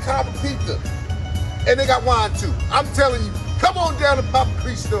 Copper pizza. And they got wine too. I'm telling you, come on down to Papa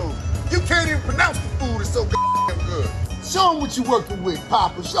Cristo's. You can't even pronounce the food. It's so goddamn good. Show them what you're working with,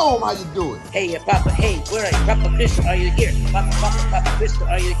 Papa. Show them how you do it. Hey, Papa. Hey, where are you? Papa Cristo, are you here? Papa Cristo,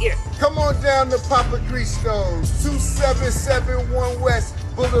 are you here? Come on down to Papa Cristo's, 2771 West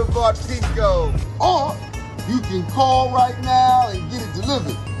Boulevard, Pico. Or you can call right now and get it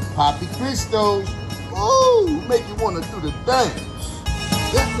delivered. Papa Cristo's. Ooh, make you want to do the dance.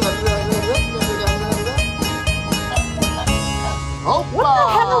 What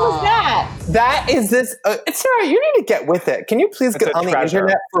the hell was that? That is this. Sarah, you need to get with it. Can you please get on the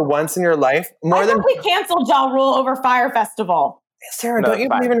internet for once in your life? I thought we canceled Ja Rule over Fire Festival. Sarah, don't you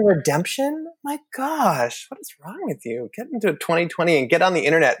believe in redemption? My gosh, what is wrong with you? Get into 2020 and get on the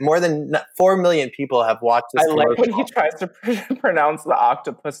internet. More than 4 million people have watched this. I like when he tries to pronounce the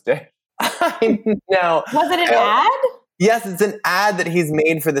octopus dish. I know. Was it an ad? Yes, it's an ad that he's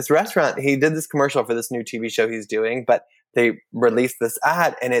made for this restaurant. He did this commercial for this new TV show he's doing, but they released this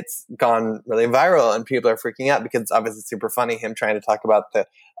ad and it's gone really viral and people are freaking out because it's obviously super funny, him trying to talk about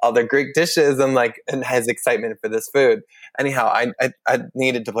all the Greek dishes and his excitement for this food. Anyhow, I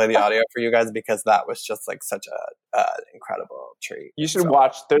needed to play the audio for you guys because that was just like such a incredible treat. You should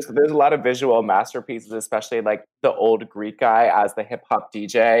watch. There's a lot of visual masterpieces, especially like the old Greek guy as the hip hop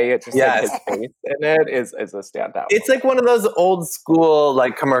DJ. It's just like his face in it is a standout. It's like one of those old school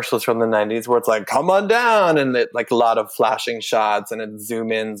like commercials from the 90s where it's like, come on down, and it like a lot of flashing shots and it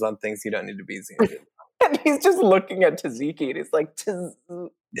zoom ins on things you don't need to be zoomed in. And he's just looking at Tzatziki and he's like,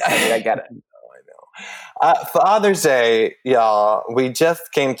 I get it. I know. Father's Day, y'all. We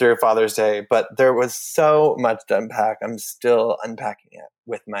just came through Father's Day, but there was so much to unpack. I'm still unpacking it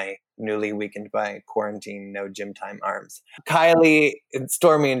with my newly weakened by quarantine, no gym time arms. Kylie and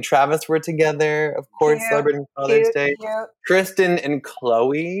Stormy and Travis were together, of course, celebrating Father's Day. Cute. Kristen and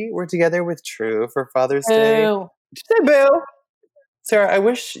Chloe were together with True for Father's Day. Did you say boo? Sarah, I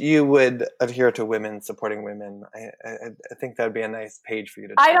wish you would adhere to women supporting women. I think that would be a nice page for you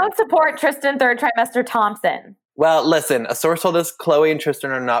to. I don't support Tristan third trimester Thompson. Well, listen, a source told us Chloe and Tristan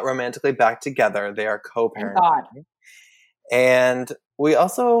are not romantically back together. They are co-parenting. God. And we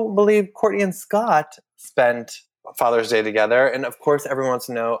also believe Kourtney and Scott spent Father's Day together. And of course, everyone wants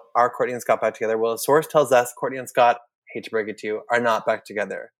to know, are Kourtney and Scott back together? Well, a source tells us Kourtney and Scott, hate to break it to you, are not back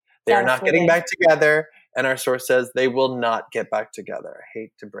together. They are not getting back together. And our source says they will not get back together. I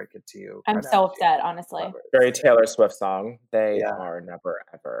hate to break it to you. I'm so upset, honestly. Very Taylor Swift song. They are never,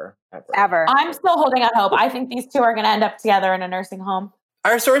 ever. I'm still holding out hope. I think these two are going to end up together in a nursing home.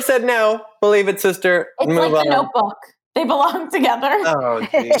 Our source said no. Believe it, sister. It's Move like on. The Notebook. They belong together. Oh,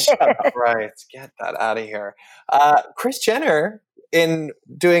 geez. Shut up. Right. Get that out of here. Kris Jenner, in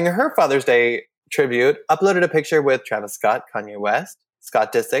doing her Father's Day tribute, uploaded a picture with Travis Scott, Kanye West,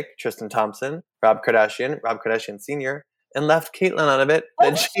 Scott Disick, Tristan Thompson, Rob Kardashian Sr., and left Caitlyn out of it.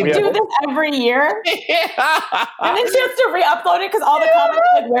 Doesn't she do this every year? Yeah. And then she has to re-upload it because all the comments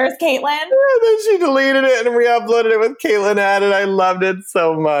are like, where's Caitlyn? And then she deleted it and re-uploaded it with Caitlyn added. I loved it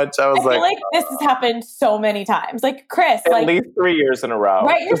so much. I feel like this has happened so many times. Like, Chris, at least 3 years in a row.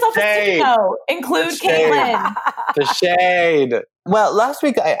 Write yourself a sticky note. Include Caitlyn. The shade. Well, last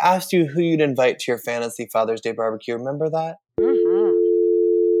week I asked you who you'd invite to your fantasy Father's Day barbecue. Remember that? Mm-hmm.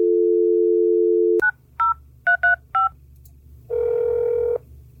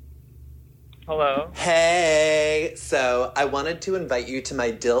 Hello. Hey, so I wanted to invite you to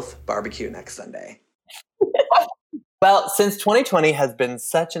my DILF barbecue next Sunday. Well, since 2020 has been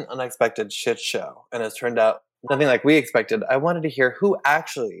such an unexpected shit show and has turned out nothing like we expected, I wanted to hear who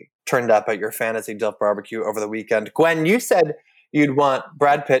actually turned up at your fantasy DILF barbecue over the weekend. Gwen, you said you'd want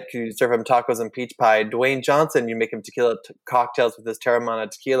Brad Pitt, you'd serve him tacos and peach pie. Dwayne Johnson, you'd make him tequila cocktails with his Terramana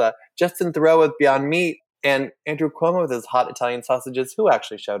tequila. Justin Theroux with Beyond Meat. And Andrew Cuomo with his hot Italian sausages. Who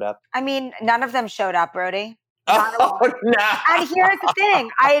actually showed up? I mean, none of them showed up, Brody. Oh, no. And here's the thing.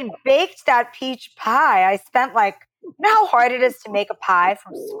 I had baked that peach pie. I spent you know how hard it is to make a pie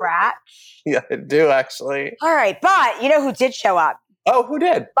from scratch? Yeah, I do, actually. All right. But you know who did show up? Oh, who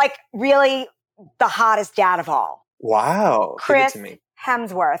did? Really the hottest dad of all. Wow. Chris Give it to me.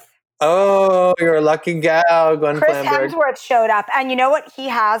 Hemsworth. Oh, you're a lucky gal, Gwen Chris Flamberg. Hemsworth showed up. And you know what he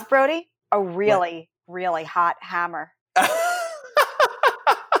has, Brody? A really hot hammer.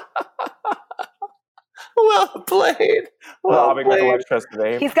 Well played. Well played.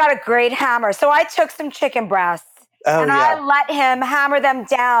 Electricity. He's got a great hammer. So I took some chicken breasts I let him hammer them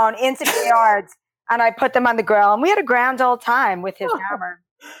down into the yards and I put them on the grill. And we had a grand old time with his hammer.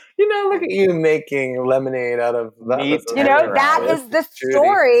 You know, look at you making lemonade out of meat. You know, that is the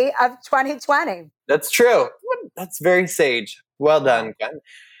story of 2020. That's true. That's very sage. Well done, Gwen.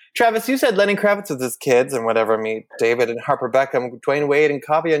 Travis, you said Lenny Kravitz with his kids and whatever meet David and Harper Beckham, Dwayne Wade and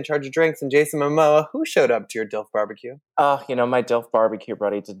Kavya in charge of drinks, and Jason Momoa. Who showed up to your DILF barbecue? My DILF barbecue,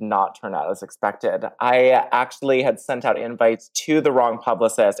 Brody, did not turn out as expected. I actually had sent out invites to the wrong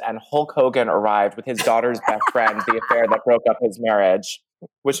publicist, and Hulk Hogan arrived with his daughter's best friend, the affair that broke up his marriage,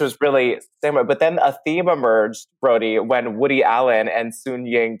 which was really same way. But then a theme emerged, Brody, when Woody Allen and Soon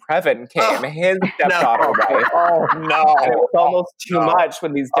Ying Previn came, his stepdaughter wife. Oh, no. And it was almost too much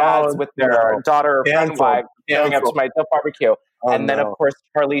when these dads with their daughter friend wife showing up to my DILF barbecue. And then, of course,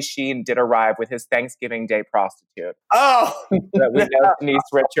 Charlie Sheen did arrive with his Thanksgiving Day prostitute. Oh! That we know Denise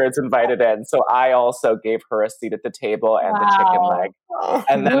Richards invited in. So I also gave her a seat at the table and the chicken leg.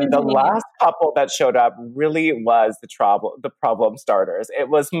 And then the last couple that showed up really was the problem starters. It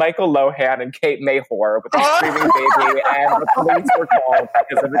was Michael Lohan and Kate Mayhor with a screaming baby, and the police were called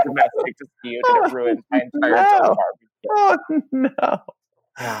because of a domestic dispute, and it ruined my entire DILF barbecue. Oh, no.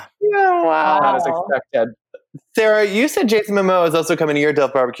 Yeah, wow. Not as expected. Sarah, you said Jason Momoa is also coming to your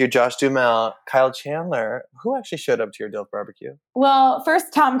DILF barbecue. Josh Duhamel, Kyle Chandler. Who actually showed up to your DILF barbecue? Well,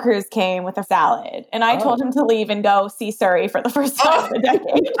 first Tom Cruise came with a salad, and I told him to leave and go see Surrey for the first time in a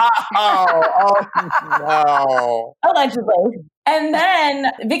decade. No. Allegedly. And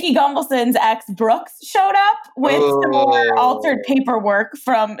then Vicky Gumbelson's ex, Brooks, showed up with similar altered paperwork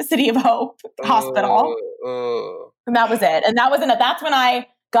from City of Hope Hospital. And that was it. And that was that's when I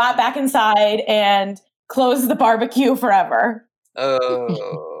got back inside and closed the barbecue forever.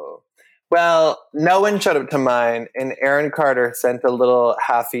 Well, no one showed up to mine, and Aaron Carter sent a little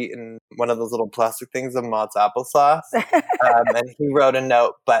half-eaten one of those little plastic things of Mott's applesauce, and he wrote a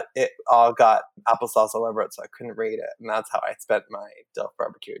note, but it all got applesauce all over it, so I couldn't read it, and that's how I spent my DILF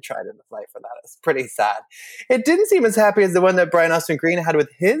barbecue. Tried to fight for that. It's pretty sad. It didn't seem as happy as the one that Brian Austin Green had with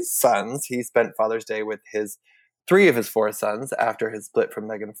his sons. He spent Father's Day with three of his four sons after his split from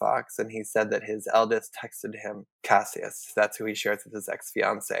Megan Fox, and he said that his eldest texted him Cassius. That's who he shares with his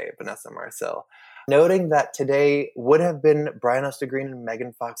ex-fiancée, Vanessa Marcil, noting that today would have been Brian Austin Green and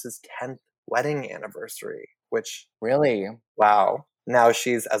Megan Fox's 10th wedding anniversary, which really, wow. Now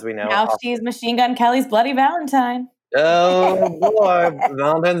she's, as we know... she's Machine Gun Kelly's Bloody Valentine. Oh, boy.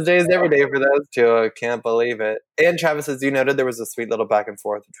 Valentine's Day is every day for those two. I can't believe it. And Travis, as you noted, there was a sweet little back and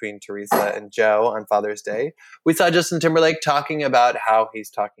forth between Teresa and Joe on Father's Day. We saw Justin Timberlake talking about how he's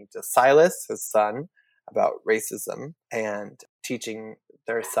talking to Silas, his son, about racism and teaching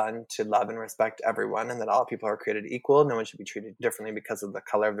their son to love and respect everyone and that all people are created equal. No one should be treated differently because of the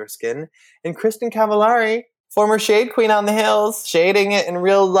color of their skin. And Kristen Cavallari, former shade queen on the hills, shading it in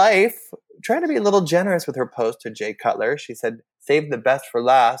real life, trying to be a little generous with her post to Jay Cutler. She said, "Save the best for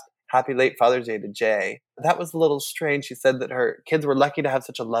last. Happy late Father's Day to Jay." That was a little strange. She said that her kids were lucky to have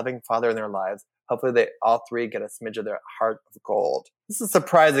such a loving father in their lives. Hopefully they all three get a smidge of their heart of gold. This is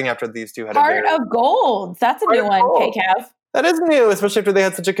surprising after these two had Heart of gold. That's a new one, K-Cav. That is new, especially after they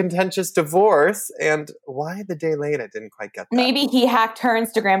had such a contentious divorce. And why the day late? I didn't quite get that. Maybe he hacked her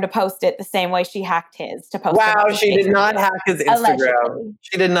Instagram to post it the same way she hacked his to post it. Wow, she did not hack his Instagram. Allegedly.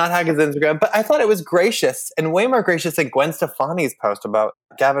 She did not hack his Instagram. But I thought it was gracious and way more gracious than Gwen Stefani's post about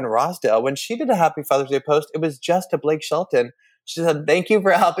Gavin Rossdale. When she did a Happy Father's Day post, it was just to Blake Shelton, She said, "Thank you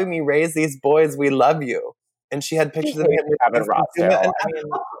for helping me raise these boys. We love you." And she had pictures of him with Kevin Rossdale.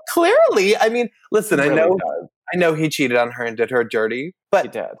 clearly, I mean, listen, He I really know does. I know he cheated on her and did her dirty, He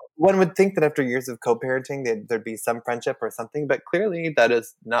but did. one would think that after years of co-parenting, there'd be some friendship or something, but clearly that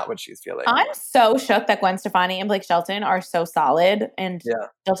is not what she's feeling. I'm so shook that Gwen Stefani and Blake Shelton are so solid and Yeah.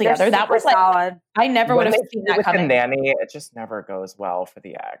 still together. They're That super was like, solid. I never would When have they seen do that with coming. the nanny, it just never goes well for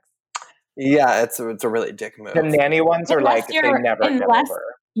the ex. Yeah, it's a really dick move. The nanny ones are Unless like, they never get over.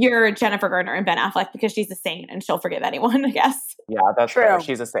 You're Jennifer Garner and Ben Affleck because she's a saint and she'll forgive anyone, I guess. Yeah, that's True. fair.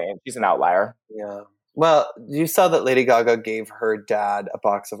 She's a saint. She's an outlier. Yeah. Well, you saw that Lady Gaga gave her dad a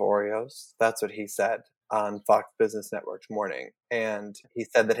box of Oreos. That's what he said on Fox Business Network's Morning. And he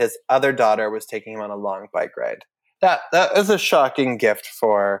said that his other daughter was taking him on a long bike ride. That was a shocking gift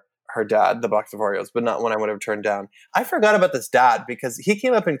for her dad, the box of Oreos, but not one I would have turned down. I forgot about this dad because he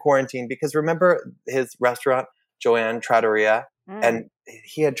came up in quarantine because remember his restaurant, Joanne Trattoria? And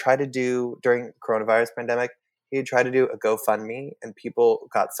he had tried to do, during coronavirus pandemic, he had tried to do a GoFundMe and people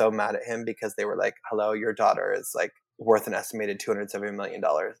got so mad at him because they were like, hello, your daughter is like worth an estimated $270 million,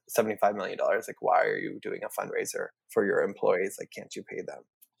 $75 million. Like, why are you doing a fundraiser for your employees? Like, can't you pay them?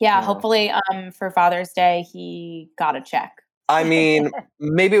 Yeah, hopefully for Father's Day, he got a check. I mean,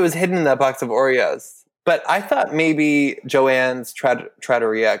 maybe it was hidden in that box of Oreos. But I thought maybe Joanne's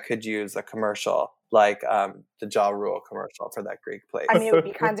Trattoria could use a commercial, like the Ja Rule commercial for that Greek place. I mean, it would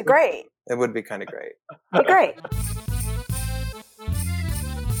be kind of great. It would be kind of great. It'd be great.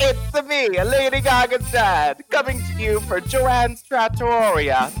 It's me, Lady Gaga's dad, coming to you for Joanne's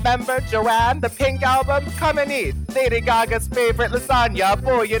Trattoria. Remember Joanne, the Pink album? Come and eat Lady Gaga's favorite lasagna,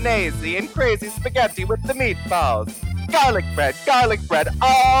 bolognese, and crazy spaghetti with the meatballs. Garlic bread,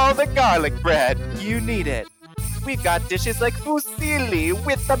 all the garlic bread. You need it. We've got dishes like fusilli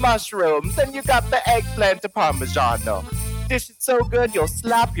with the mushrooms, and you got the eggplant parmigiano. Dish is so good you'll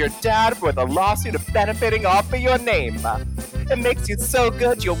slap your dad with a lawsuit of benefiting off of your name. It makes you so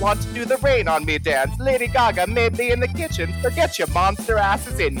good you'll want to do the rain on me dance. Lady Gaga made me in the kitchen. Forget your monster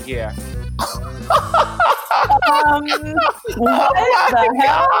asses in here. What the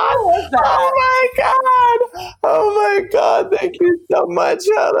hell was that? Oh my God! Oh my God! Thank you so much.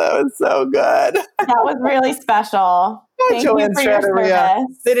 Oh, that was so good. That was really special. Thank you Joanne's for your Trattoria.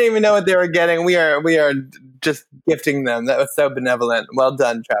 service. They didn't even know what they were getting. We are just gifting them. That was so benevolent. Well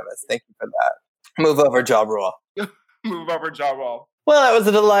done, Travis. Thank you for that. Move over, Ja Rule. Move over, Ja Rule. Well, that was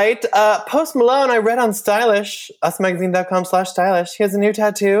a delight. Post Malone, I read on Stylish, usmagazine.com/stylish. He has a new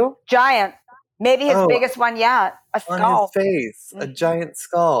tattoo. Giant. Maybe his biggest one yet. A skull. On his face. A giant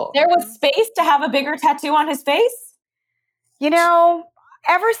skull. There was space to have a bigger tattoo on his face? You know,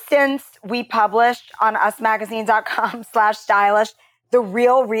 ever since we published on usmagazine.com/stylish the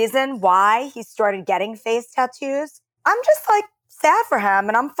real reason why he started getting face tattoos, I'm just like sad for him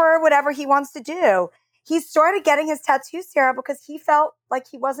and I'm for whatever he wants to do. He started getting his tattoos, Sarah, because he felt like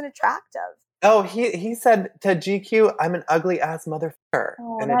he wasn't attractive. Oh, he said to GQ, I'm an ugly ass motherfucker.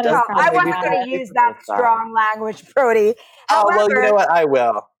 Oh, and that it is does sad. I make wasn't me going feel to use super that sad. strong language, Brody. Oh, well, However, you know what? I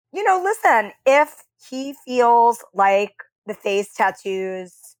will. you know, listen, if he feels like the face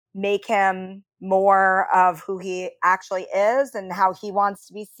tattoos make him more of who he actually is and how he wants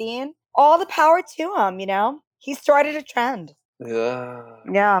to be seen, all the power to him, you know? He started a trend.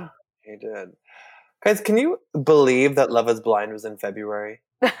 Yeah. He did. Guys, can you believe that Love is Blind was in February?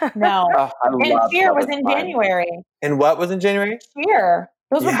 No. Oh, I And love Cheer Love was is in Blind. January. And what was in January? Cheer.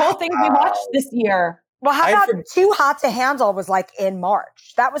 Those were both things we watched this year. Well, how I about for- Too Hot to Handle was like in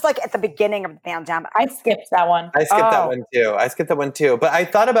March? That was like at the beginning of the pandemic. I skipped that one. I skipped that one too. But I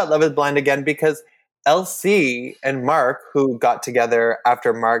thought about Love is Blind again because LC and Mark, who got together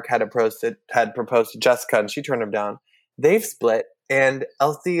after Mark had proposed to Jessica and she turned him down, they've split. And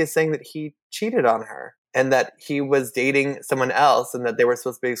LC is saying that he cheated on her and that he was dating someone else and that they were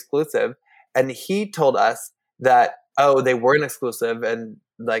supposed to be exclusive. And he told us that, oh, they weren't exclusive and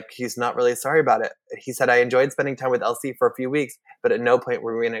like he's not really sorry about it. He said, I enjoyed spending time with LC for a few weeks, but at no point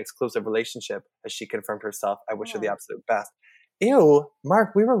were we in an exclusive relationship. As she confirmed herself, I wish her the absolute best. Ew,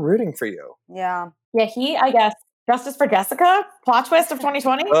 Mark, we were rooting for you. Yeah. Yeah, I guess, Justice for Jessica? Plot twist of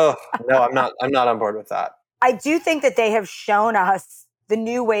 2020? Oh, no, I'm not on board with that. I do think that they have shown us the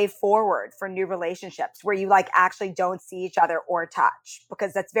new way forward for new relationships where you like actually don't see each other or touch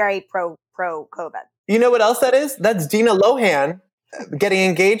because that's very pro COVID. You know what else that is? That's Dina Lohan getting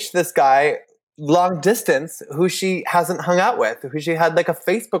engaged to this guy long distance who she hasn't hung out with, who she had like a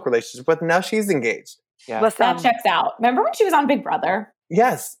Facebook relationship with, and now she's engaged. Yeah. Listen, That checks out. Remember when she was on Big Brother?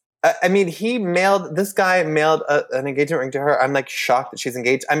 Yes. I mean, this guy mailed an engagement ring to her. I'm like shocked that she's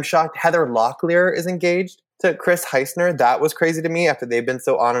engaged. I'm shocked Heather Locklear is engaged. to Chris Heisner. That was crazy to me after they've been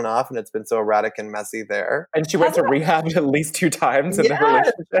so on and off and it's been so erratic and messy there. And she went to rehab at least 2 times in the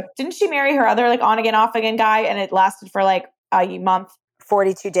relationship. Didn't she marry her other like on again, off again guy and it lasted for like a month?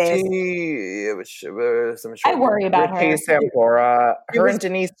 42 days. I worry about her. Ricky Sambora. Her and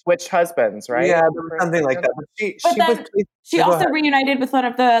Denise switched husbands, right? Yeah, something like that. But she also reunited with one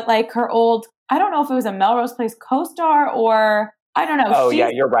of the like her old, I don't know if it was a Melrose Place co-star or I don't know. Oh yeah,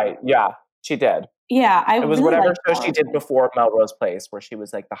 you're right. Yeah, she did. Yeah, it was really whatever show she did before Melrose Place, where she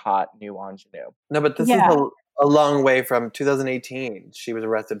was like the hot new ingenue. No, but this is a long way from 2018. She was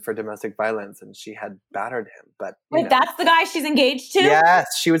arrested for domestic violence and she had battered him. But wait, that's the guy she's engaged to?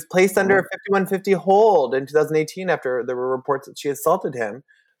 Yes, she was placed under a 5150 hold in 2018 after there were reports that she assaulted him.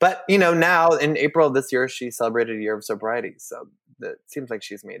 But now in April of this year, she celebrated a year of sobriety. So it seems like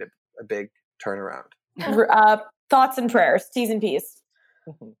she's made a big turnaround. Thoughts and prayers, T's and P's.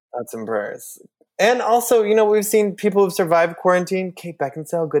 Thoughts and prayers. And also, we've seen people who've survived quarantine. Kate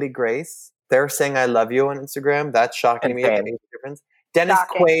Beckinsale, Goody Grace. They're saying I love you on Instagram. That's shocking to me. It makes a difference. Dennis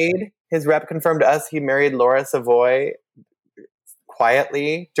Quaid, his rep confirmed to us he married Laura Savoy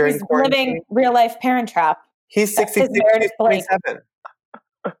quietly during quarantine. Living real life Parent Trap. He's 66, she's 27.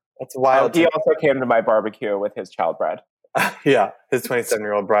 That's wild. He also came to my barbecue with his child bride. Yeah, his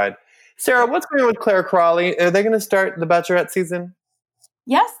 27-year-old bride. Sarah, what's going on with Claire Crawley? Are they going to start the Bachelorette season?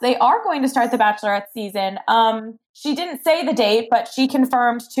 Yes, they are going to start the Bachelorette season. She didn't say the date, but she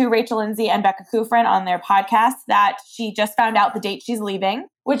confirmed to Rachel Lindsay and Becca Kufrin on their podcast that she just found out the date she's leaving,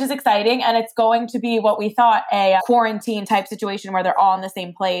 which is exciting. And it's going to be what we thought, a quarantine type situation where they're all in the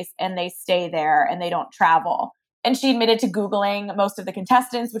same place and they stay there and they don't travel. And she admitted to Googling most of the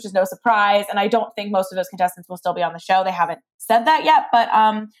contestants, which is no surprise. And I don't think most of those contestants will still be on the show. They haven't said that yet. But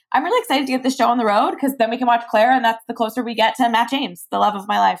I'm really excited to get this show on the road because then we can watch Claire. And that's the closer we get to Matt James, the love of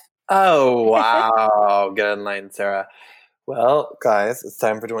my life. Oh, wow. Get in line, Sarah. Well, guys, it's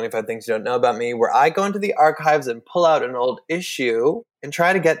time for 25 Things You Don't Know About Me, where I go into the archives and pull out an old issue and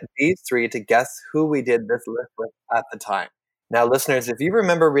try to get these three to guess who we did this list with at the time. Now, listeners, if you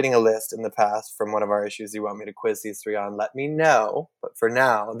remember reading a list in the past from one of our issues you want me to quiz these three on, let me know. But for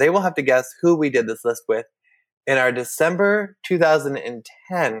now, they will have to guess who we did this list with in our December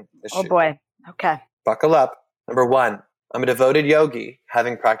 2010 issue. Oh, boy. Okay. Buckle up. Number 1, I'm a devoted yogi,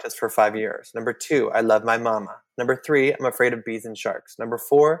 having practiced for 5 years. Number 2, I love my mama. Number 3, I'm afraid of bees and sharks. Number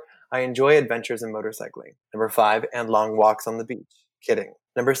 4, I enjoy adventures in motorcycling. Number 5, and long walks on the beach. Kidding.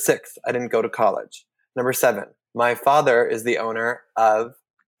 Number 6, I didn't go to college. Number 7, my father is the owner of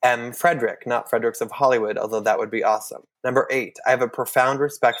M. Frederick, not Fredericks of Hollywood, although that would be awesome. Number 8, I have a profound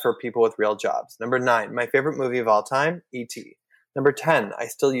respect for people with real jobs. Number 9, my favorite movie of all time, E.T. Number 10, I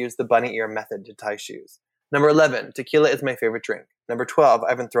still use the bunny ear method to tie shoes. Number 11, tequila is my favorite drink. Number 12, I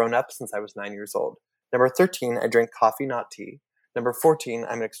haven't thrown up since I was 9 years old. Number 13, I drink coffee, not tea. Number 14,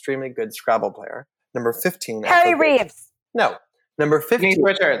 I'm an extremely good Scrabble player. Number 15, Harry Reeves. No. Number 15, Keith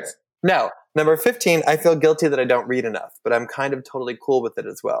Richards. No. Number 15, I feel guilty that I don't read enough, but I'm kind of totally cool with it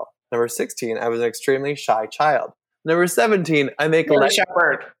as well. Number 16, I was an extremely shy child. Number 17, I make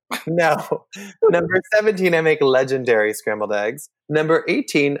Shepherd. No. Number 17, I make legendary scrambled eggs. Number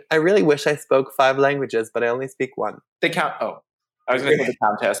 18, I really wish I spoke 5 languages, but I only speak 1. They count. Oh, I was going to say the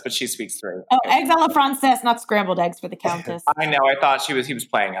Countess, but she speaks 3. Oh, eggs a la Francaise, not scrambled eggs for the Countess. I know. I thought he was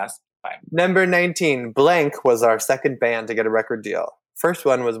playing us. Fine. Number 19, Blank was our second band to get a record deal. First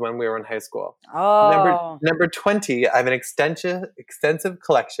one was when we were in high school. Oh. Number 20, I have an extensive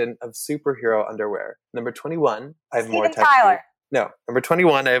collection of superhero underwear. Number 21, I have more tattoos. Tyler. No. Number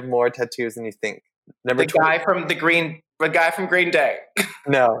 21, I have more tattoos than you think. Number the guy from Green Day.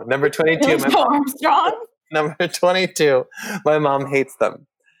 No. Number 22, my mom. Armstrong. Number 22, my mom hates them.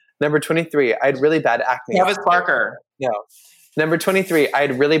 Number 23, I had really bad acne. Travis Barker. No. Number 23, I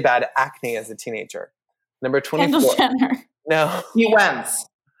had really bad acne as a teenager. Number 24. Kendall Jenner. No. He wins.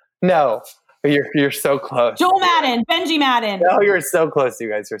 No. You're so close. Joel Madden. Benji Madden. No, you're so close, you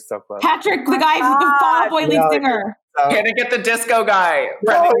guys. You're so close. Patrick, the guy, the Fall Out Boy lead singer. Can I get the disco guy?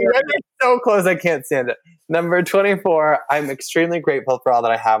 No, you're so close, I can't stand it. Number 24, I'm extremely grateful for all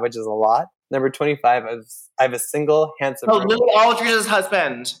that I have, which is a lot. Number 25, I have a single, handsome... Oh, Lily Aldridge's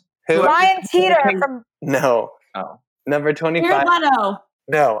husband. Who? Ryan Teeter from... No. Oh. Number 25... Jared Leto.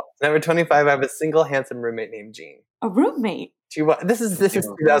 No. Number 25, I have a single, handsome roommate named Gene. A roommate? This is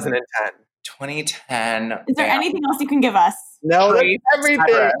 2010. 2010. Is there anything else you can give us? No, that's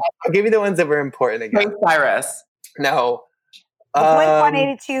everything. I'll give you the ones that were important again. Prince Cyrus. No. The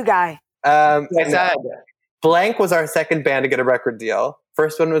Blink-182 guy. I said. Blank was our second band to get a record deal.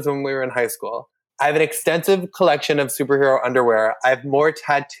 First one was when we were in high school. I have an extensive collection of superhero underwear. I have more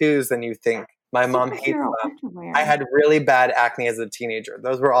tattoos than you think. My mom hates Superhero them. underwear. I had really bad acne as a teenager.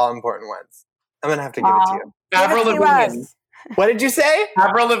 Those were all important ones. I'm going to have to give it to you. Avril Give it to Lavigne. us. What did you say?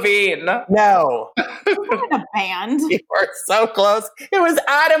 Avril Lavigne. No. We're in a band. You were so close. It was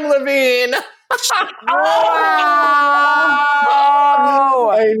Adam Levine. Wow.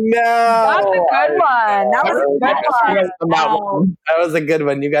 I know. That's a good one. That was a good one. That was a good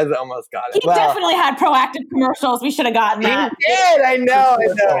one. You guys almost got it. He definitely had proactive commercials. We should have gotten that. He did. I know.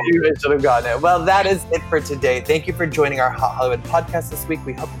 You guys should have gotten it. Well, that is it for today. Thank you for joining our Hot Hollywood podcast this week.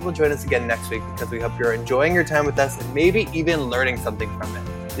 We hope you will join us again next week because we hope you're enjoying your time with us and maybe even learning something from it,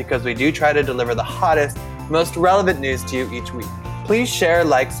 because we do try to deliver the hottest, most relevant news to you each week. Please share,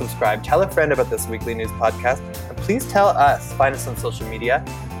 like, subscribe, tell a friend about this weekly news podcast, and please tell us. Find us on social media.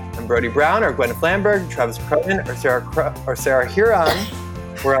 I'm Brody Brown or Gwen Flamberg, Travis Cronin or Sarah Huron.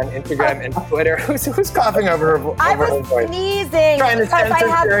 We're on Instagram and Twitter. Who's coughing over her I over her was voice? sneezing Trying to because I censor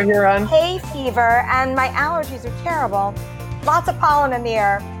have Sarah Huron. hay fever and my allergies are terrible. Lots of pollen in the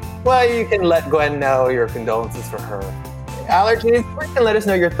air. Well, you can let Gwen know your condolences for her allergies, or you can let us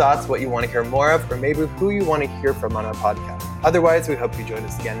know your thoughts, what you want to hear more of, or maybe who you want to hear from on our podcast. Otherwise, we hope you join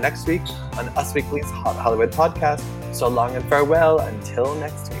us again next week on Us Weekly's Hot Hollywood podcast. So long and farewell until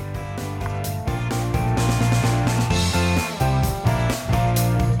next week.